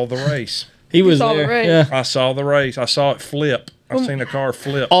That's- saw the race. He was saw the there. race? Yeah. I saw the race. I saw it flip. I seen a car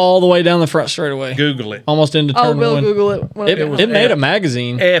flip. All the way down the front straightaway. Google it. Almost into I'll turn will one. Google it. When I It, get was it home. made a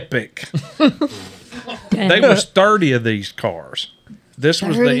magazine. Epic. They was 30 of these cars. This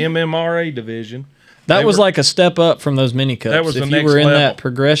was the 30? MMRA division. That They was were- like a step up from those mini cups. That was if the you next were in level. that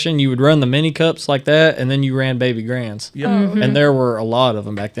progression, you would run the mini cups like that, and then you ran Baby Grands. Yep. And there were a lot of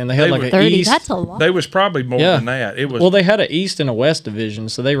them back then. They had They like were an 30. east. That's a lot. They was probably more Yeah. than that. It was Well, they had an east and a west division,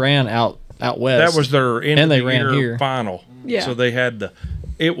 so they ran out west. that was their end And of they the ran year here. final. Yeah. So they had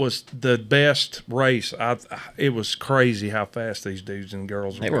it was the best race. It was crazy how fast these dudes and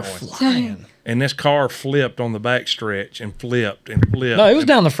girls were They were going. flying. And this car flipped on the back stretch and flipped and flipped. No, it was and-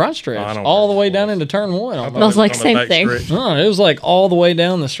 down the front stretch, I don't all the know way what it down was. into turn one. I almost. thought Smells it like on the same back thing. stretch. No, it was like all the way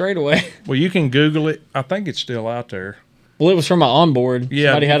down the straightaway. Well, you can Google it. I think it's still out there. Well, it was from my onboard. Yeah,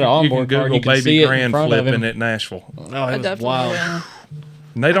 Somebody had an you onboard can car. Google You could see Baby it in Grand front of flipping him. at Nashville. Oh, I it was definitely wild. will.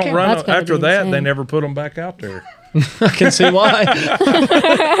 And they don't can't- run that's gotta after be that. insane. They never put them back out there. I can see why.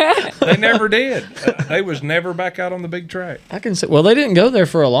 They never did. They was never back out on the big track. I can see. Well, they didn't go there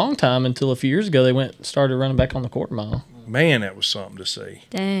for a long time until a few years ago. They started running back on the quarter mile. Man, that was something to see.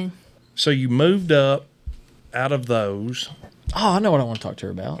 Dang. So you moved up out of those. Oh, I know what I want to talk to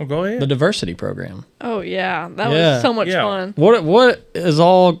her about. Oh, go ahead. The diversity program. Oh, yeah. That Yeah. was so much Yeah. fun. What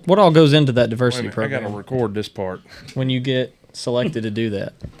all goes into that Wait a diversity minute, I got program to record this part. when you get selected to do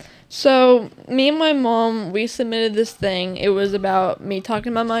that? So, me and my mom, we submitted this thing. It was about me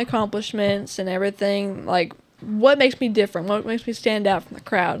talking about my accomplishments and everything, like what makes me different, what makes me stand out from the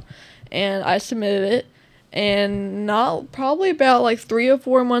crowd. And I submitted it, and probably about like 3 or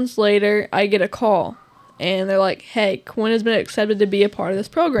 4 months later, I get a call. And they're like, hey, Quinn has been accepted to be a part of this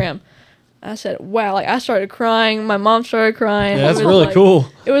program. I said, wow, like I started crying. My mom started crying. Yeah, that's It was, really like, cool.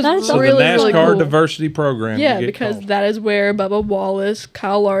 It was That's So really, the NASCAR really cool. diversity program. Yeah, you get because called. that is where Bubba Wallace,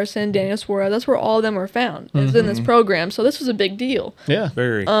 Kyle Larson, Daniel Suarez, that's where all of them were found. It's in this program. So this was a big deal. Yeah.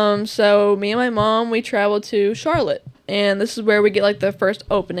 Very. So me and my mom, we traveled to Charlotte. And this is where we get like the first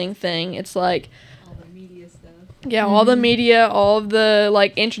opening thing. It's like yeah, all the media, all of the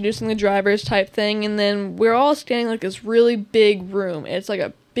like introducing the drivers type thing, and then we're all standing like this really big room. It's like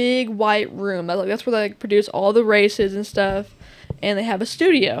a big white room. That's where they like produce all the races and stuff, and they have a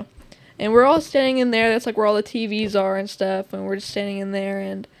studio, and we're all standing in there. That's like where all the TVs are and stuff, and we're just standing in there,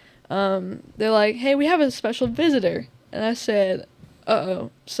 and they're like, "Hey, we have a special visitor," and I said, "Uh-oh."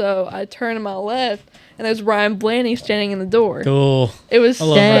 So I turned to my left, and there's Ryan Blaney standing in the door. Cool. It was I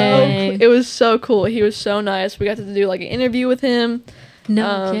love Ryan. it was so cool. He was so nice. We got to do like an interview with him.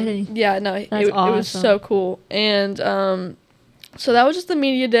 No kidding. Yeah, no, it was awesome. so cool. And so that was just the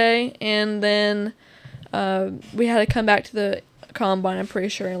media day, and then we had to come back to the combine. I'm pretty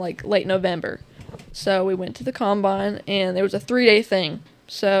sure in like late November. So we went to the combine, and there was a 3-day thing.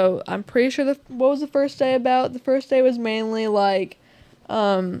 So I'm pretty sure what was the first day about? The first day was mainly like,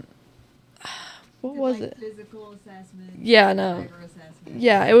 what was it? Physical assessment. Yeah, no. Driver assessment.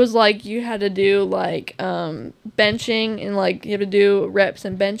 Yeah, it was like you had to do like benching, and like you have to do reps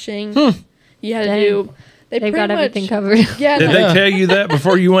and benching. You had to Dang. do. They've pretty got much- everything covered. Yeah, Did no, they tell you that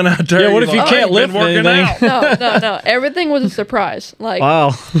before you went out there? Yeah, what You're if you like, can't "Oh, you've been lift working anything?" out." no. Everything was a surprise. Like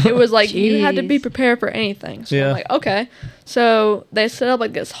Wow. it was like you had to be Jeez. prepared for anything. So Yeah. I'm like, okay. So they set up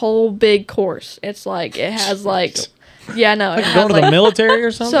like this whole big course. It's like it has like, yeah, no, it Going has to like the military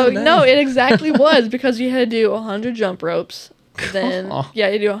or something? So Dang. no, it exactly was because you had to do 100 jump ropes. Then Cool. yeah,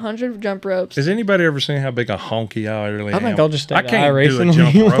 you do 100 jump ropes. Has anybody ever seen how big a honky I really I am? think I'll just stay I to can't do a iRacing.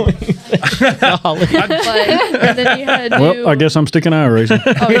 jump rope. Like, and then you had to do. Well, I guess I'm sticking iRacing.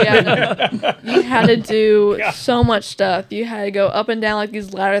 Oh yeah, no. You had to do so much stuff. You had to go up and down like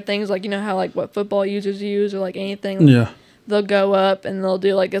these ladder things, like you know how like what football users use or like anything. Yeah. They'll go up and they'll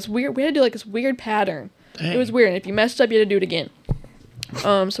do like this weird. We had to do like this weird pattern. It was weird. And if you messed up, you had to do it again.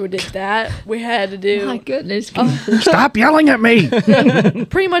 So we did that. We had to do. My goodness. Stop yelling at me.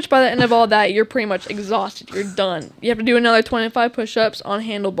 Pretty much by the end of all that, you're pretty much exhausted. You're done. You have to do another 25 push-ups on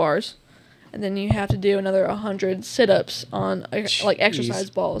handlebars, and then you have to do another 100 sit-ups on like exercise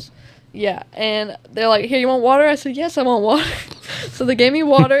balls. Yeah, and they're like, "Here, you want water?" I said, "Yes, I want water." So they gave me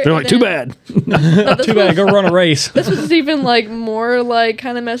water. They're and like, too then- bad. No, this Too bad. was- Go run a race. This was even like more like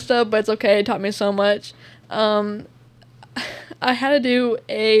kind of messed up, but it's okay. It taught me so much. I had to do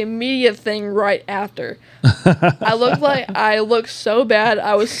a media thing right after. I looked so bad.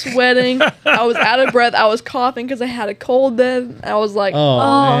 I was sweating. I was out of breath. I was coughing because I had a cold then. I was like, Oh,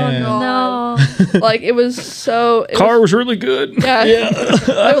 Oh man. no. like it was so. Car was really good. Yeah.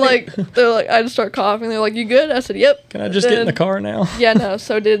 they're like, I just start coughing. They're like, "You good?" I said, "Yep." Can I just get in the Then- car now? Yeah, no.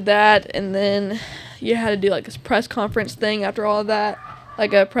 So did that, and then you had to do like this press conference thing after all of that.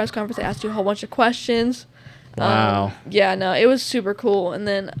 Like a press conference, they asked you a whole bunch of questions. Wow. Yeah, no, it was super cool. And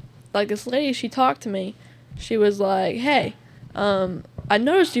then, like this lady, she talked to me. She was like, "Hey, I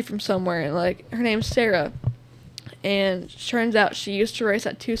noticed you from somewhere." And like, her name's Sarah. And turns out she used to race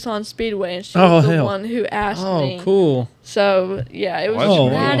at Tucson Speedway, and she was the hell. one who asked Oh, me. cool. So yeah, it was. Oh,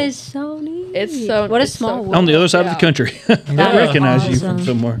 great. That is so neat. It's so. What a it's so small cool. world. On the other side of Yeah. the country. That I recognize you awesome. from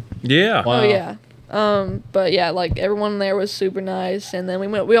somewhere. Yeah. Wow. Oh yeah. But yeah, like everyone there was super nice, and then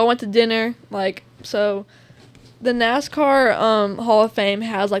we all went to dinner. Like so, the NASCAR Hall of Fame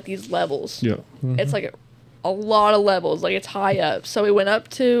has like these levels. Yeah. It's like a lot of levels. Like it's high up. So we went up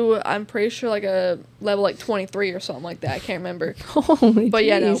to I'm pretty sure like a level like 23 or something like that. I can't remember. Holy But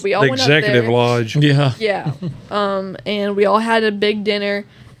yeah, no, jeez. we all The went executive up there. lodge. Yeah. Yeah. And we all had a big dinner,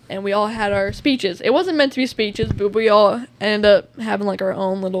 and we all had our speeches. It wasn't meant to be speeches, but we all ended up having like our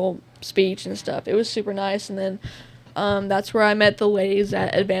own little speech and stuff. It was super nice. And then that's where I met the ladies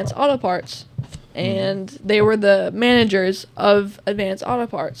at Advanced Auto Parts, and they were the managers of Advanced Auto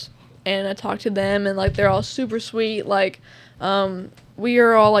Parts. And I talked to them, and like they're all super sweet. Like we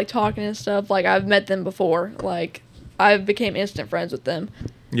are all like talking and stuff. Like I've met them before. Like I became instant friends with them.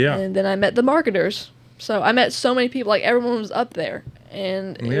 Yeah. And then I met the marketers. So I met so many people. Like everyone was up there,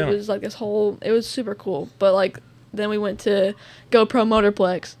 and Yeah. it was like this whole. It was super cool. But like then we went to GoPro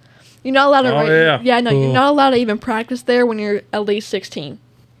Motorplex. You're not allowed to. Oh, yeah. No, Cool. you're not allowed to even practice there when you're at least 16.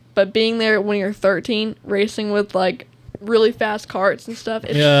 But being there when you're 13, racing with like really fast carts and stuff,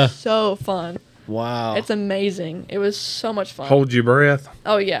 it's Yeah. so fun. Wow. It's amazing. It was so much fun. Hold your breath.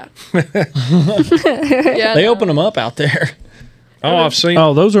 Oh yeah. Yeah. They no. open them up out there. Oh, I've seen.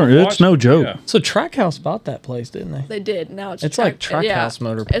 Oh, those aren't. It's no joke. Yeah. So Trackhouse bought that place, didn't they? They did. Now it's Like Trackhouse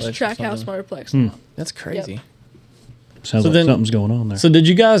Motorplex. It's or Trackhouse something. Motorplex. Hmm. now. That's crazy. Yep. Sounds So like then- something's going on there. So did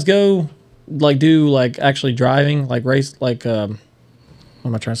you guys go like do like actually driving like race like what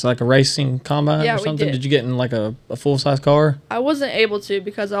am I trying to say, like a racing combine Yeah, or we something? did. Did you get in like a full size car? I wasn't able to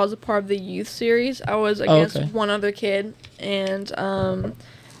because I was a part of the youth series. I was against okay. one other kid, and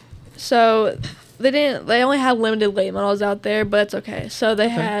so they didn't. They only had limited late models out there, but it's okay. So they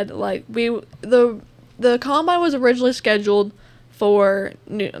had like the combine was originally scheduled for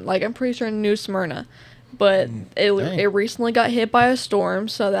I'm pretty sure New Smyrna, but Dang. it recently got hit by a storm,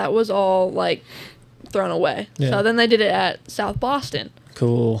 so that was all like thrown away. Yeah. So then they did it at South Boston.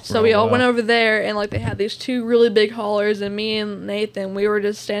 Cool. So we all wow. went over there, and like they had these two really big haulers, and me and Nathan, we were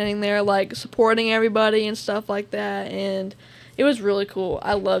just standing there like supporting everybody and stuff like that, and it was really cool.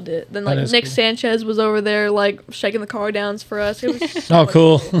 I loved it. Then That like is Nick cool. Sanchez was over there like shaking the car downs for us. It was so Oh, much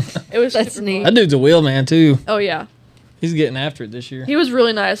cool. fun. It was That's super neat. That fun. dude's a wheel man too. Oh yeah, He's getting after it this year. he was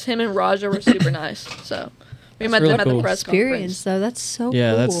really nice. Him and Raja were super nice. So we met really them at cool. the press Experience conference. though, that's so Yeah,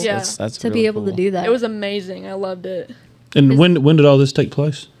 cool. that's Yeah. that's to really be able cool. to do that. It was amazing. I loved it. And when did all this take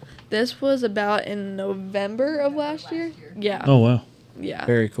place? This was about in November of last year. Yeah, Oh wow. yeah.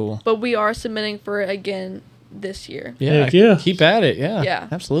 Very cool. But we are submitting for it again this year. Yeah, Heck yeah. keep at it. Yeah, Yeah.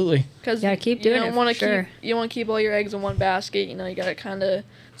 absolutely. Because Yeah, keep you doing don't it for wanna sure. You want to keep all your eggs in one basket. You know, you got to kind of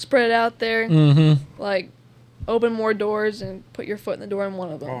spread it out there. Mm-hmm. Like, open more doors and put your foot in the door in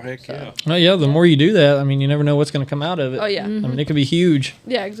one of them. Oh heck So- yeah! Well, yeah. The more you do that, I mean, you never know what's going to come out of it. Oh yeah, I mean, it could be huge,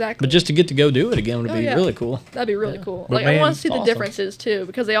 yeah, exactly. but just to get to go do it again would Oh, be yeah. really cool. that'd be really Yeah. cool. But Like, I man, want to see the awesome. differences too,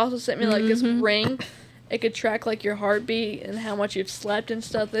 because they also sent me like this Mm-hmm. ring. It could track like your heartbeat and how much you've slept and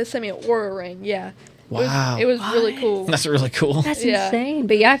stuff. They sent me an Aura ring. Yeah. Wow. It was really cool. That's really cool. That's Yeah. insane.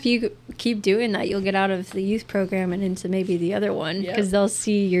 But yeah, if you keep doing that, you'll get out of the youth program and into maybe the other one Yeah. because they'll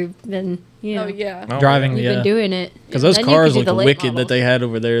see you've been, you know, Oh yeah. Oh, Driving, you've yeah. been doing it. Because those Then you could cars do look the late wicked that models. they had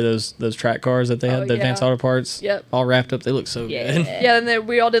over there. Those track cars that they had, Oh, the advanced yeah. auto parts, Yep. all wrapped up. They look so Yeah. good. Yeah, and then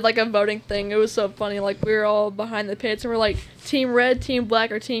we all did like a voting thing. It was so funny. Like we were all behind the pits and we're like team red, team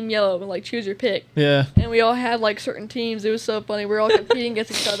black, or team yellow, and like choose your pick. Yeah. And we all had like certain teams. It was so funny. We were all competing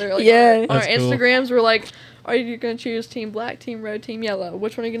against each other. Like, Yeah. On our That's cool. Instagrams, we're like, are you gonna choose team black, team red, team yellow?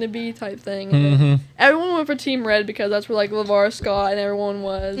 Which one are you gonna be? Type thing. And then Mm-hmm. everyone went for team red because that's where like LeVar Scott and everyone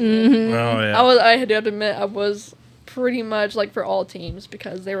was. Mhm. Oh yeah. I had to admit I was pretty much like for all teams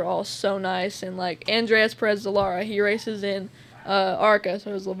because they were all so nice, and like Andreas Perez de Lara, he races in ARCA,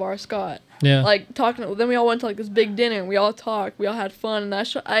 so it was LeVar Scott. Yeah. Like talking, then we all went to like this big dinner and we all talked, we all had fun,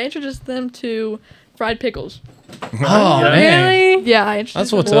 and I introduced them to fried pickles. Oh, man. Really? Yeah, I introduced That's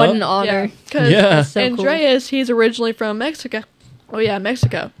them what's to- What up. an honor. Because Yeah. That's so cool. Andreas, he's originally from Mexico. Oh yeah,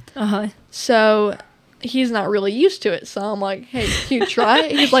 Mexico. Uh huh. So he's not really used to it. So I'm like, hey, can you try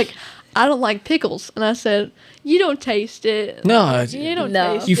it? He's like, I don't like pickles. And I said, you don't taste it. No, You don't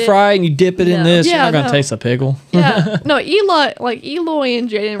No. taste you it. fry it and you dip it in No. this. Yeah, You're not gonna no. taste a pickle. Yeah. No, Eloy and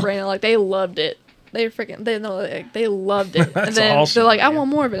Jaden and Brandon, like, they loved it. They loved it. And then awesome, they're like, I man. want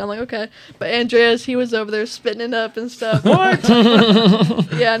more of it. I'm like, okay. But Andreas, he was over there spitting it up and stuff. What?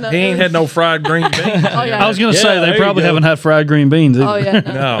 Yeah, no. He ain't had no fried green beans. Oh, yeah. I was gonna Yeah, say there they you probably go. haven't had fried green beans. Oh, either. yeah.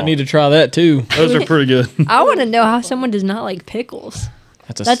 No. No. I need to try that too. Those are pretty good. I want to know how someone does not like pickles.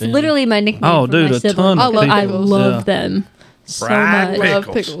 That's a That's sin. literally my nickname. Oh, for dude, my a sibling. ton of I pickles. love Yeah. them so Fried much. Love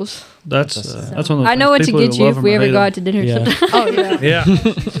Pickles. pickles. That's one of those. I know what to people get either you love if 'em we or ever hate go 'em. out to dinner. Yeah. sometime. Oh, yeah.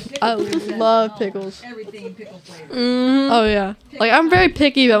 Yeah. I love pickles. Everything pickle flavor. Mhm. Oh, yeah. Like, I'm very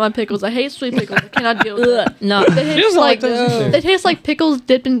picky about my pickles. I hate sweet pickles. I cannot deal with them. Ugh, no. They taste doesn't like like, those either. they taste like pickles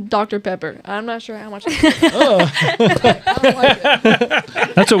dipped in Dr. Pepper. I'm not sure how much. Oh. I don't like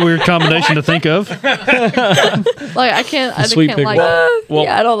it. That's a weird combination to think of. Like I can't. I Sweet can't like pickle. it. Well,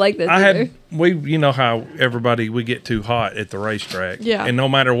 yeah, I don't like that I either. had you know how we get too hot at the racetrack. Yeah. And no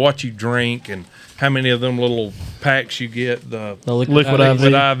matter what you drink and how many of them little packs you get, the The Liquid liquid IV.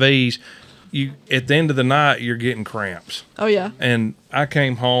 IVs, you at the end of the night you're getting cramps. Oh yeah. And I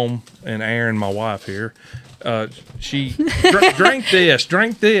came home and Erin, my wife here, she drink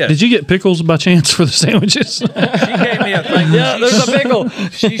this. Did you get pickles by chance for the sandwiches? She gave me a thing. Yeah, there's a pickle.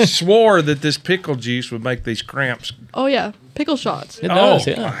 She swore that this pickle juice would make these cramps. Oh yeah. Pickle shots. It does,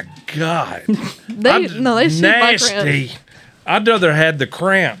 Oh yeah. my god! They soothe my cramps. nasty. I'd rather had the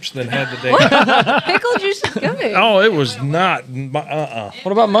cramps than had the damn. Pickle juice is good. Oh, it was not.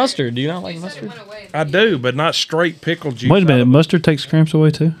 What about mustard? Do you not like mustard? I do, but not straight pickle juice. Wait a minute, mustard takes cramps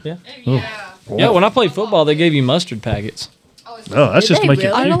away too. Yeah. Yeah. Yeah, when I played football, they gave you mustard packets. Oh, that's just they make it.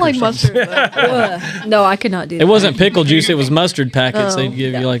 really? I don't like cheaper. mustard. But Ugh. No, I could not do that. It wasn't pickle juice; it was mustard packets. Oh, They'd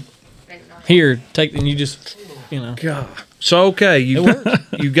give yeah. you like, here, take, and you just, you know. God. So okay,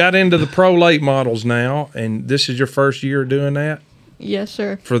 you got into the pro late models now, and this is your first year doing that. Yes,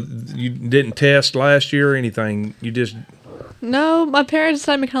 sir. You didn't test last year or anything. You just No, my parents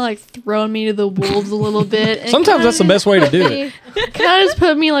decided to kind of like throw me to the wolves a little bit. And Sometimes that's the best way to do it. Kind of just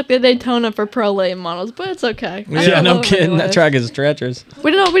put me like the Daytona for pro late models, but it's okay. Yeah, no Love it kidding. anyway. That track is treacherous.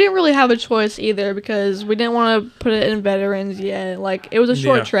 We didn't really have a choice either because we didn't want to put it in veterans yet. Like it was a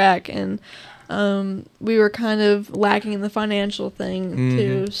short Yeah. track and we were kind of lacking in the financial thing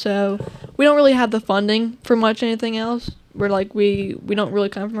too. So we don't really have the funding for much anything else. We're like we don't really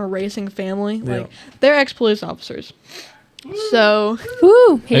come from a racing family. Like they're ex-police officers. So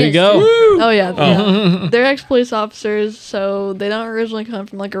Woo! There you go. oh yeah. They're ex-police officers, so they don't originally come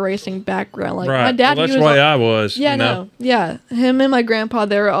from like a racing background. Like right. my dad, Well, that's he the was way I was. yeah, you know? no, yeah. Him and my grandpa,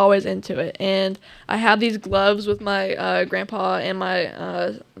 they were always into it, and I have these gloves with my grandpa and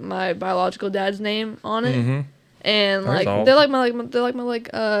my my biological dad's name on it, and like awesome. they're like my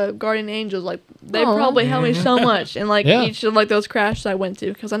guardian angels. Like they Aw. probably helped me so much in like Yeah. each of like those crashes I went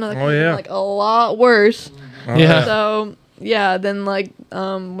to because I know that Oh, could have yeah. been like a lot worse. Yeah. So yeah, then like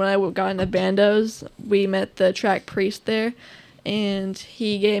when I got into bandos, we met the track priest there, and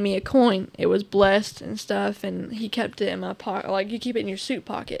he gave me a coin. It was blessed and stuff, and he kept it in my pocket. Like you keep it in your suit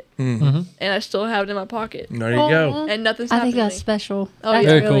pocket, and I still have it in my pocket, There you go. and nothing's I happened think to that's me. special. Oh, That's yeah.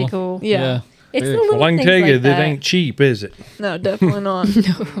 Very really cool. cool. Yeah. It's the Very little Well, I can things tell you like that that ain't cheap, is it? No, definitely not.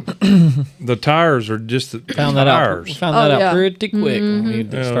 The tires are just the Found that out. tires. Found Oh, that out yeah. pretty quick when we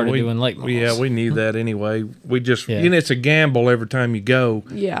Yeah, started doing late models. Yeah, we knew that anyway. We just, Yeah. it's a gamble every time you go.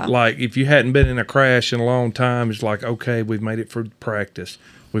 Yeah. Like if you hadn't been in a crash in a long time, it's like, okay, we've made it for practice.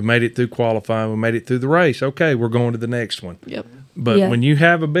 We've made it through qualifying. We made it through the race. Okay, we're going to the next one. Yep. But Yeah. when you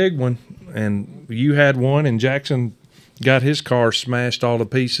have a big one, and you had one, and Jackson got his car smashed all to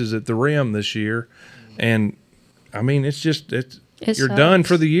pieces at the rim this year, and I mean, it's just It you're sucks. done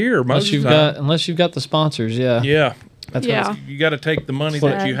for the year. Most Unless you've got the sponsors, yeah. yeah. That's Yeah. You got to take the money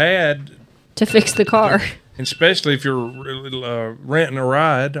Right. that you had, to fix the car. and especially if you're renting a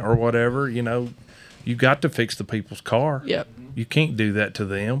ride or whatever. You got to fix the people's car. Yep. You can't do that to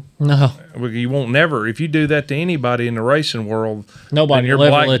them. No, Well, you won't never. If you do that to anybody in the racing world, nobody then you're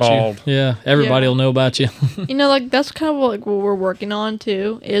will ever let blackballed. you. Yeah, everybody Yeah. will know about you. You know, like that's kind of like what we're working on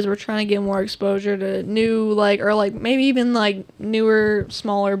too. Is we're trying to get more exposure to new, or maybe even like newer,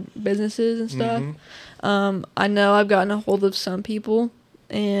 smaller businesses and stuff. I know I've gotten a hold of some people,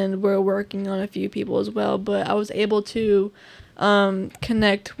 and we're working on a few people as well. But I was able to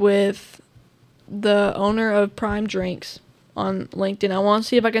connect with the owner of Prime Drinks on LinkedIn. I want to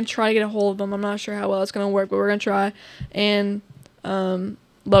see if I can try to get a hold of him. I'm not sure how well it's going to work, but we're going to try. And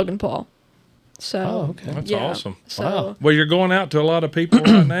Logan Paul. So Oh, okay. That's yeah. awesome. So, Wow. Well, you're going out to a lot of people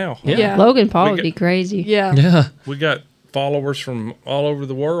right now. Yeah. Logan Paul We would got- be crazy. Yeah. Yeah. We got followers from all over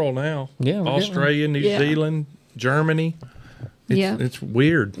the world now. Yeah, we're getting Australia, New Yeah. Zealand, Germany. Yeah. It's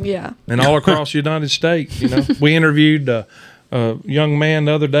weird. Yeah. And all across the United States, We interviewed a young man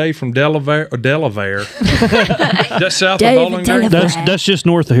the other day from Delaware. Just south David of Bowling Green. Delaware. That's just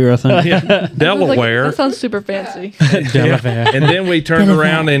north of here, I think. Yeah, Delaware. That sounds super fancy. Yeah. And then we turned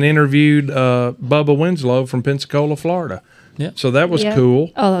around and interviewed Bubba Winslow from Pensacola, Florida. Yeah. So that was Yeah.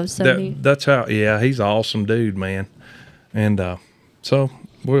 cool. Oh, that was so neat. That's how, he's an awesome dude, man. And so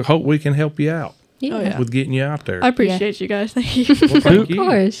we hope we can help you out Yeah. Oh, yeah. with getting you out there. I appreciate you guys. Thank you. Well, thank Of you.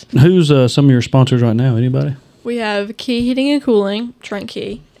 course. Who's some of your sponsors right now? Anybody? We have Key Heating and Cooling, Trent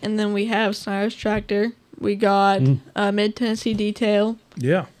Key, and then we have Snyder's Tractor. We got Mid Tennessee Detail.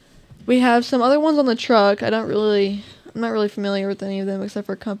 Yeah. We have some other ones on the truck. I'm not really familiar with any of them except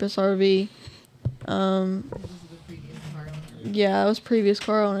for Compass RV. Yeah, that was previous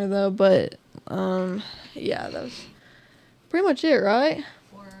car owner though, but yeah, that was pretty much it, right?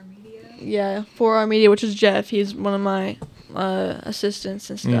 Yeah, 4R Media, which is Jeff. He's one of my assistants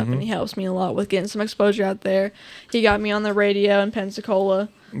and stuff, and he helps me a lot with getting some exposure out there. He got me on the radio in Pensacola.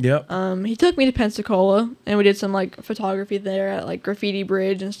 Yep. He took me to Pensacola, and we did some like photography there at like Graffiti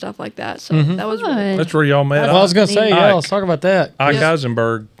Bridge and stuff like that. So that was really Fun. That's where y'all met. Well, I was gonna say, yeah. Ike. Let's talk about that. Ike Yeah.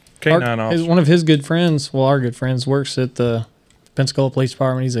 Eisenberg, K9 officer. One of his good friends, well, our good friends, works at the Pensacola Police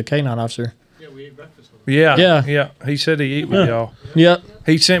Department. He's a K9 officer. Yeah. Yeah. Yeah. He said he eat with y'all. Yep.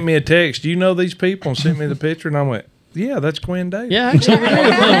 He sent me a text. Do you know these people? And sent me the picture, and I went, yeah, that's Quinn Davis. Yeah,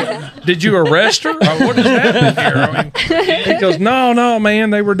 actually. Did you arrest her? Or what is happening here? I mean, he goes, no, man,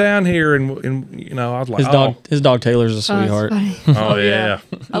 they were down here, and I was like, his dog Taylor's a Oh, that's sweetheart. funny. oh yeah,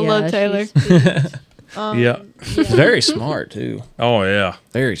 I love Taylor. yeah, He's very smart too. oh yeah.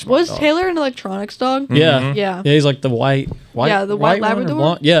 Very smart. Was dog. Taylor an electronics dog? Yeah. Yeah. Yeah, he's like the white. Yeah, the white one or Labrador?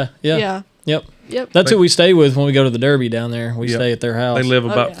 blonde? Yeah. Yeah. Yep. Yep. That's who we stay with when we go to the Derby down there. We Yep. stay at their house. They live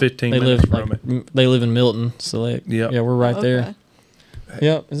about yeah. 15 They minutes live from it. they live in Milton, so Yep. yeah, we're right there. Okay.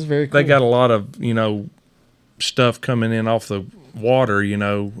 Yep, this is very cool. They got a lot of, stuff coming in off the water,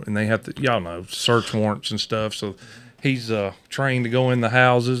 and they have to, y'all know, search warrants and stuff. So he's trained to go in the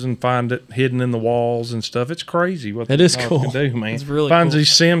houses and find it hidden in the walls and stuff. It's crazy what It the is dog cool. can do, man. It's really Finds cool.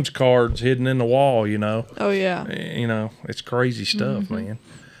 these Sims cards hidden in the wall, Oh yeah. It's crazy stuff, Mm-hmm. man.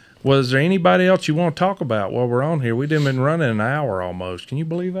 Was there anybody else you want to talk about while we're on here? We've been running an hour almost. Can you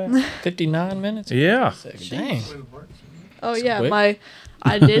believe that? 59 minutes. Yeah. Dang. Oh yeah. quick.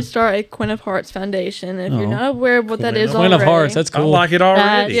 I did start a Quinn of Hearts Foundation. If you're not aware of what that is Queen already, of Hearts. That's I cool. like it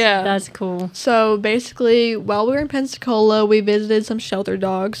already. Yeah. That's cool. So basically, while we were in Pensacola, we visited some shelter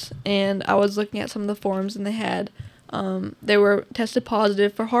dogs, and I was looking at some of the forms, and they were tested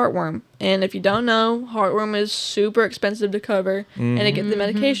positive for heartworm. And if you don't know, heartworm is super expensive to cover and to get the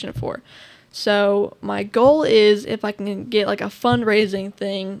medication for. So my goal is if I can get like a fundraising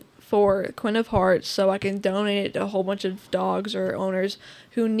thing for Quinn of Hearts, so I can donate it to a whole bunch of dogs or owners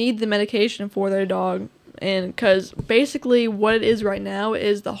who need the medication for their dog. And because basically what it is right now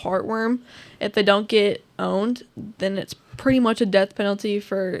is the heartworm. If they don't get owned, then it's pretty much a death penalty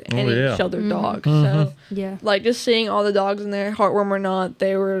for any sheltered dog. So, Yeah. like, just seeing all the dogs in there, heartworm or not,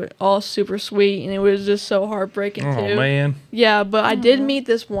 they were all super sweet, and it was just so heartbreaking, Oh, too. man. Yeah, but I did meet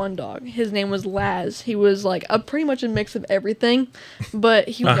this one dog. His name was Laz. He was, like, pretty much a mix of everything, but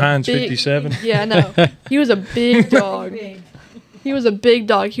he was A Heinz big, 57? Yeah, no. He was a big dog. He was a big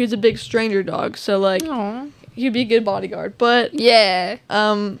dog. He was a big stranger dog, so, like, Aw. he'd be a good bodyguard. But Yeah.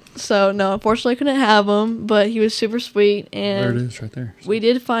 so no, unfortunately I couldn't have him, but he was super sweet, There it and is, right there. we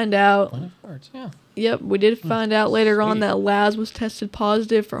did find out. Queen of Hearts, yeah. Yep, we did find out later on that Laz was tested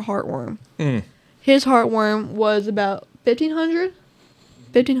positive for heartworm. Mm. His heartworm was about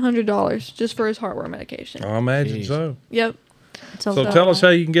 $1,500 just for his heartworm medication. I imagine Jeez. so. Yep. So tell us how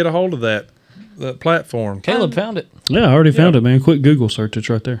you can get a hold of that platform. Caleb found it. Yeah, I already found it, man. Quick Google search. It's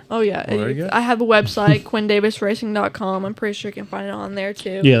right there. Oh yeah, Well, there you go. I have a website, QuinnDavisRacing.com. I'm pretty sure you can find it on there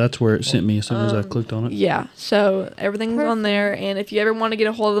too. Yeah, that's where it sent me as soon as I clicked on it. Yeah, so everything's on there, and if you ever want to get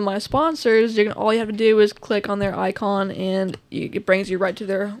a hold of my sponsors, all you have to do is click on their icon, and it brings you right to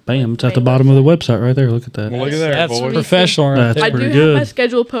their. Bam, it's at the bottom of the website right there. Look at that. Well, look at there, That's boys. professional right That's there. I do pretty have my good.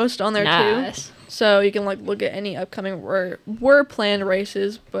 schedule post on there too, Nice. so you can look at any upcoming were planned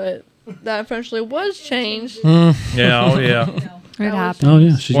races, but that eventually was changed. Yeah, oh yeah. It happened. Oh,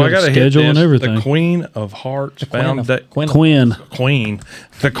 yeah. She's Well, I got got a to hit schedule this. and everything. The Queen of Hearts found that Queen. Quinn. The Queen.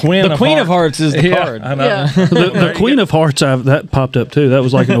 The Queen of Hearts is the card. I know. Yeah. The Queen of Hearts, that popped up too. That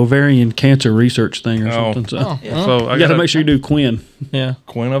was like an ovarian cancer research thing or Oh. something. So Oh, Yeah. So I you got to make sure you do Quinn. yeah.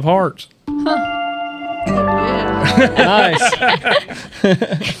 Queen of Hearts. Nice.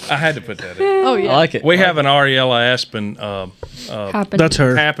 I had to put that in. Oh yeah. I like it. We have an Ariella Aspen Happened. That's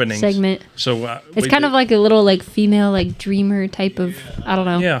her. happening segment. So It's kind of like a little female dreamer type of, I don't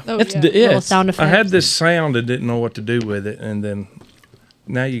know. yeah. Oh, It's yeah. yeah. Little It's, sound effect. I had this sound and didn't know what to do with it, and then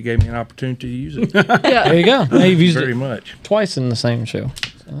now you gave me an opportunity to use it. there Yeah. you go. Now you've used Very it much. twice in the same show.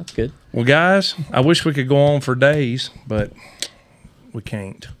 So that's good. Well, guys, I wish we could go on for days, but we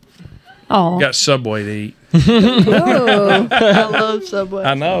can't. Oh. Got Subway to eat. Whoa. I love Subway.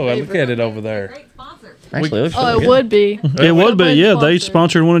 I know. I look at it over there. Actually, it looks Oh, really it good. would be. It would be, yeah. They Sponsor.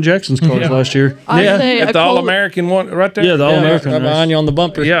 sponsored one of Jackson's cars last year. I say At a the cold, All-American one right there. Yeah, the All-American right race. behind you on the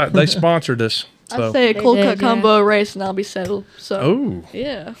bumper. Yeah, they sponsored us. I So. say a They cold did, cut yeah. combo race, and I'll be settled. So Oh,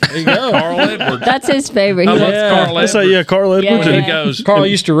 yeah. There you go. Carl Edwards. That's his favorite. I He love Yeah. Carl Let's Edwards. say, yeah, Carl Edwards Yeah. He and goes, Carl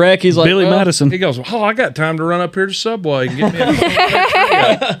used to wreck. He's like, Billy well, Madison. he goes, oh, I got time to run up here to Subway and get me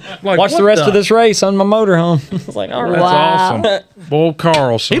a like, Watch the what rest of this race on my motorhome. I was like, all right. That's Wow. awesome. Boy,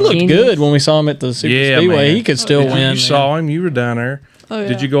 Carl. He looked Genius. good when we saw him at the Super Yeah, Speedway. man. He could still You win. saw him. You were down there. Oh yeah.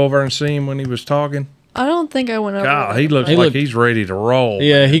 Did you go over and see him when he was talking? I don't think I went over. God, he looks He like looked- he's ready to roll.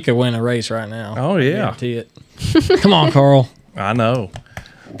 Yeah, he could win a race right now. Oh, I yeah. guarantee it. Come on, Carl. I know.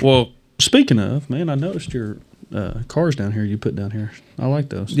 Well, Speaking of, man, I noticed your cars down here you put down here. I like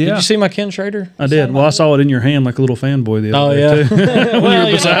those. yeah. Did you see my Ken Schrader? I did. Well, I saw it in your hand like a little fanboy the Oh other yeah. day, too. Well,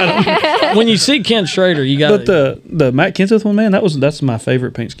 you know, when you see Ken Schrader, you got. But the Matt Kenseth one, man, that's my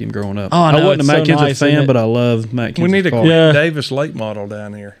favorite paint scheme growing up. Oh, I know, wasn't a it's Matt so Kenseth nice, isn't fan, it? but I love Matt Kenseth. we need a car. Quinn Yeah. Davis late model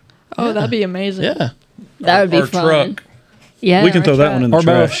down here. Oh, that'd be amazing. yeah. That would be Or fun. truck. Yeah. We can or throw that truck. one in the Or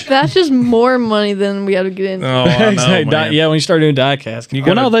both. trash. That's just more money than we had to get in. Oh, I know, Exactly. man. Yeah, when you start doing die cast. You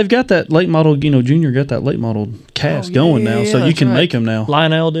Well, gotta- no, they've got that late model. Junior got that late model cast going now, so you that's can right. make them now.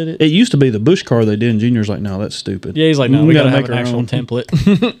 Lionel did it. It used to be the Bush car they did, and Junior's like, no, that's stupid. Yeah, he's like, no, we gotta gotta have make an our actual own.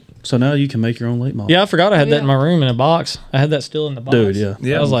 template. So now you can make your own late model. Yeah, I forgot I had that in my room in a box. I had that still in the box. Dude, yeah.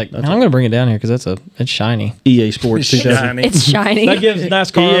 Yeah. I was like, man, I'm going to bring it down here because it's shiny. EA Sports 2000. Shiny. It's shiny. That gives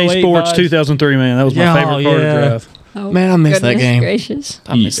NASCAR EA Sports 2003, man. That was my favorite car to drive. Oh, Man, I missed that goodness game. Gracious.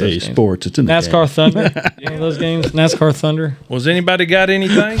 I miss EA those games. Sports, it's in the NASCAR game. Thunder. You know those games? NASCAR Thunder. Was anybody got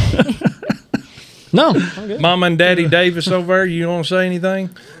anything? No, I'm good. Mama and Daddy Davis over there, you want to say anything?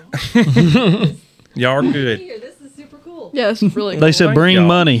 Y'all are good. Yeah, it's really cool. They said, Thank bring y'all.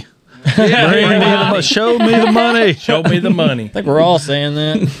 money. Yeah, Show me the money. show me the money. I think we're all saying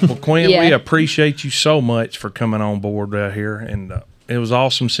that. Well, Quinn, Yeah. we appreciate you so much for coming on board out here, and it was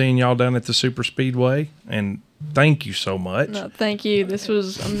awesome seeing y'all down at the Super Speedway. And thank you so much. No, thank you. This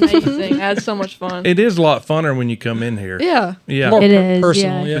was amazing. I had so much fun. It is a lot funner when you come in here. Yeah. Yeah. More It is,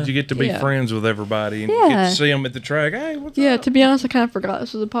 personal, yeah. But you get to be Yeah. friends with everybody and you get Yeah. to see them at the track. Hey, what's Yeah, up? to be honest, I kind of forgot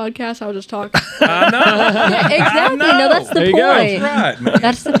this was a podcast. I was just talking. I know. Yeah, exactly. No, that's the There you point. go. That's right, man.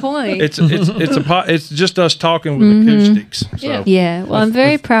 That's the point. It's just us talking with acoustics. So. Yeah. Yeah. Well, I'm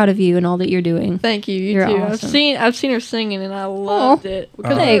very proud of you and all that you're doing. Thank you. You You're too. awesome. I've seen her singing and I loved it.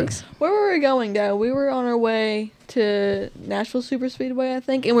 Because Thanks. where were we going, Dad? We were on our way to Nashville Super Speedway, I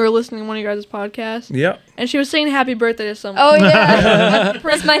think, and we were listening to one of your guys' podcasts. Yep. And she was singing "Happy Birthday" to someone. Oh yeah,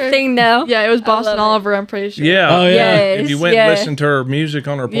 that's my thing now. Yeah, it was Boston love it. Oliver. I'm pretty sure. Yeah. Oh, yeah. Yes, If you went yeah. and listened to her music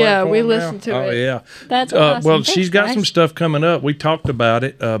on her platform. Yeah, we now. listened to Oh, it. yeah. That's awesome. Well, Thanks, she's got guys. some stuff coming up. We talked about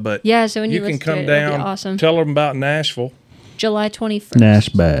it, but Yeah, so when you you can listen to come it, it'll be down, awesome. tell them about Nashville. July 21st. Nash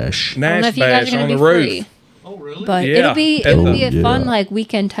Bash. I don't know Nash if you guys Bash are on gonna the be roof. free. Oh, really? But Yeah. it'll be a yeah. fun like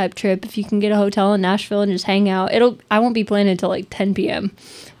weekend type trip if you can get a hotel in Nashville and just hang out. I won't be playing until like 10 p.m.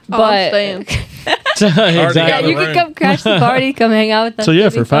 Oh, But I'm staying. yeah, Exactly. you can come crash the party, come hang out with us. So yeah,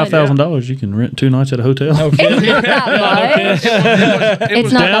 It'll for be fun. $5,000, you can rent 2 nights at a hotel. Okay. It's not that much. It It's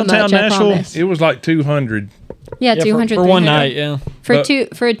was not that downtown much, I Nashville? promise. It was like 200. Yeah, Yeah, 200 for one 300. night, yeah. For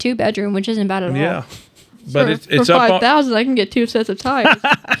a 2-bedroom, which isn't bad at all. Yeah. But for, it's for up on. $5,000, I can get 2 sets of tires.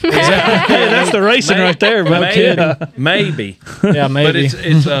 Yeah, that's the racing right there, bro. Maybe. Yeah, But maybe.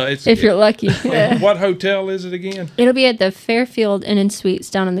 it's If you're lucky. what hotel is it again? It'll be at the Fairfield Inn and Suites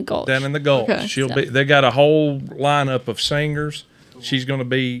down in the Gulch. Down in the Gulch. Okay. They got a whole lineup of singers. She's going to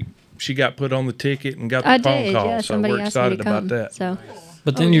be. She got put on the ticket and got the I phone did, call, yeah. so Somebody we're asked me excited to come. about that. So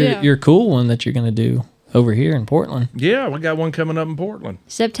But then Oh, your yeah. your cool one that you're gonna do over here in Portland. Yeah, we got one coming up in Portland,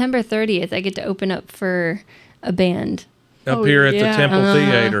 September 30th, I get to open up for a band. up Oh, here at the yeah. Temple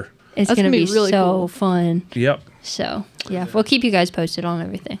Theater. It's That's gonna gonna be be really so cool. fun. Yep. So yeah, we'll keep you guys posted on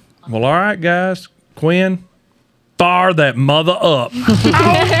everything. Well, all right, guys. Quinn, fire that mother up. Get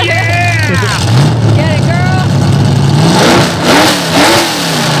it, girl.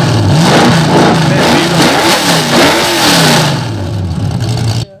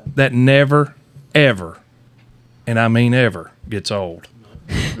 That never, ever, and I mean ever, gets old.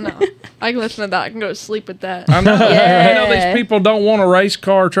 No. I can listen to that. I can go to sleep with that. I know. Yeah. You know these people don't want a race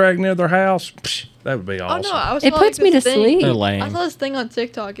car track near their house. Psh, that would be Oh awesome. no! I was It saw, puts like, me this to thing- sleep. They're I lame. saw this thing on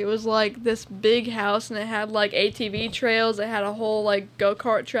TikTok. It was like this big house, and it had like ATV trails. It had a whole like go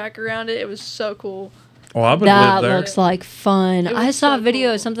kart track around it. It was so cool. Oh, I would That live there. looks like fun. It I was saw a so video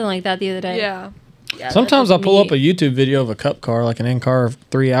cool. of something like that the other day. Yeah. Yeah, that Sometimes was I pull up a neat. YouTube video of a cup car, like an in-car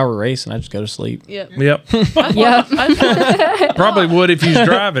 3-hour race, and I just go to sleep. Yep. Yep. Yep. Probably would if you was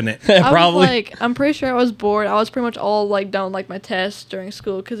driving it. I Probably. was like, I'm pretty sure I was bored. I was pretty much all like done like my tests during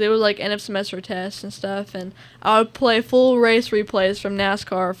school because it was like end of semester tests and stuff. And I would play full race replays from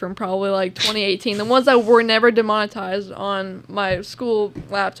NASCAR from probably like 2018, the ones that were never demonetized on my school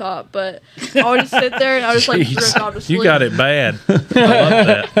laptop. But I would just sit there and I would just like Jeez. drift off to sleep. You got it bad. I love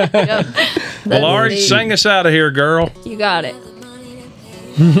that. Yep. Well, Ari, sing us out of here, girl. You got it.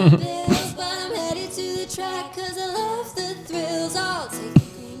 Bills, but I'm headed to the track 'cause I love the thrills. I'll take the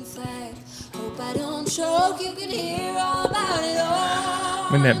green flag. Hope I don't choke. You can hear all about it all.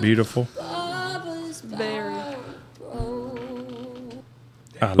 Isn't that beautiful? Bubba's Very.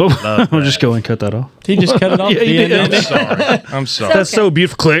 I love that. I'll just go and cut that off. He just cut it off. Yeah, at the you end, did. didn't he? I'm sorry. That's so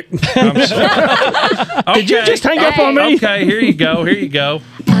beautiful. Click. I'm sorry. Did you just hang up on me? Okay, here you go. Here you go.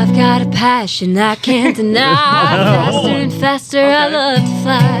 I've got a passion I can't deny. Faster and faster, I love to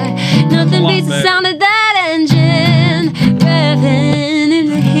fly. Nothing beats the sound of that engine revving in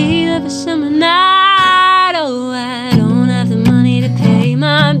the heat of a summer night. Oh, I don't have the money to pay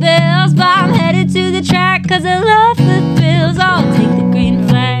my bills, but I'm headed to the track 'cause I love the thrills. I'll take the green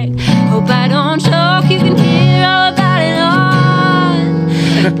flag. Hope I don't choke. You can hear all about it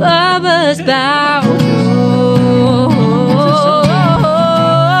on Bubba's Bow.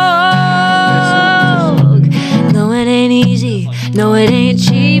 No, it ain't easy. No, it ain't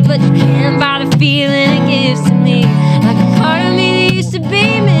cheap, but you can't buy the feeling it gives to me. Like a part of me that used to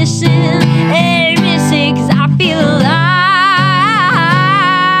be missing.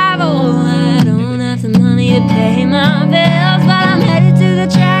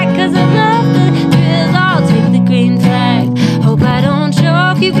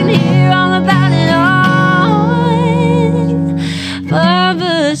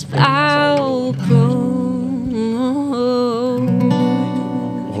 grasp I'll grow.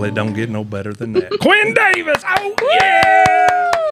 Well, it don't get no better than that. Quinn Davis. Oh, yeah.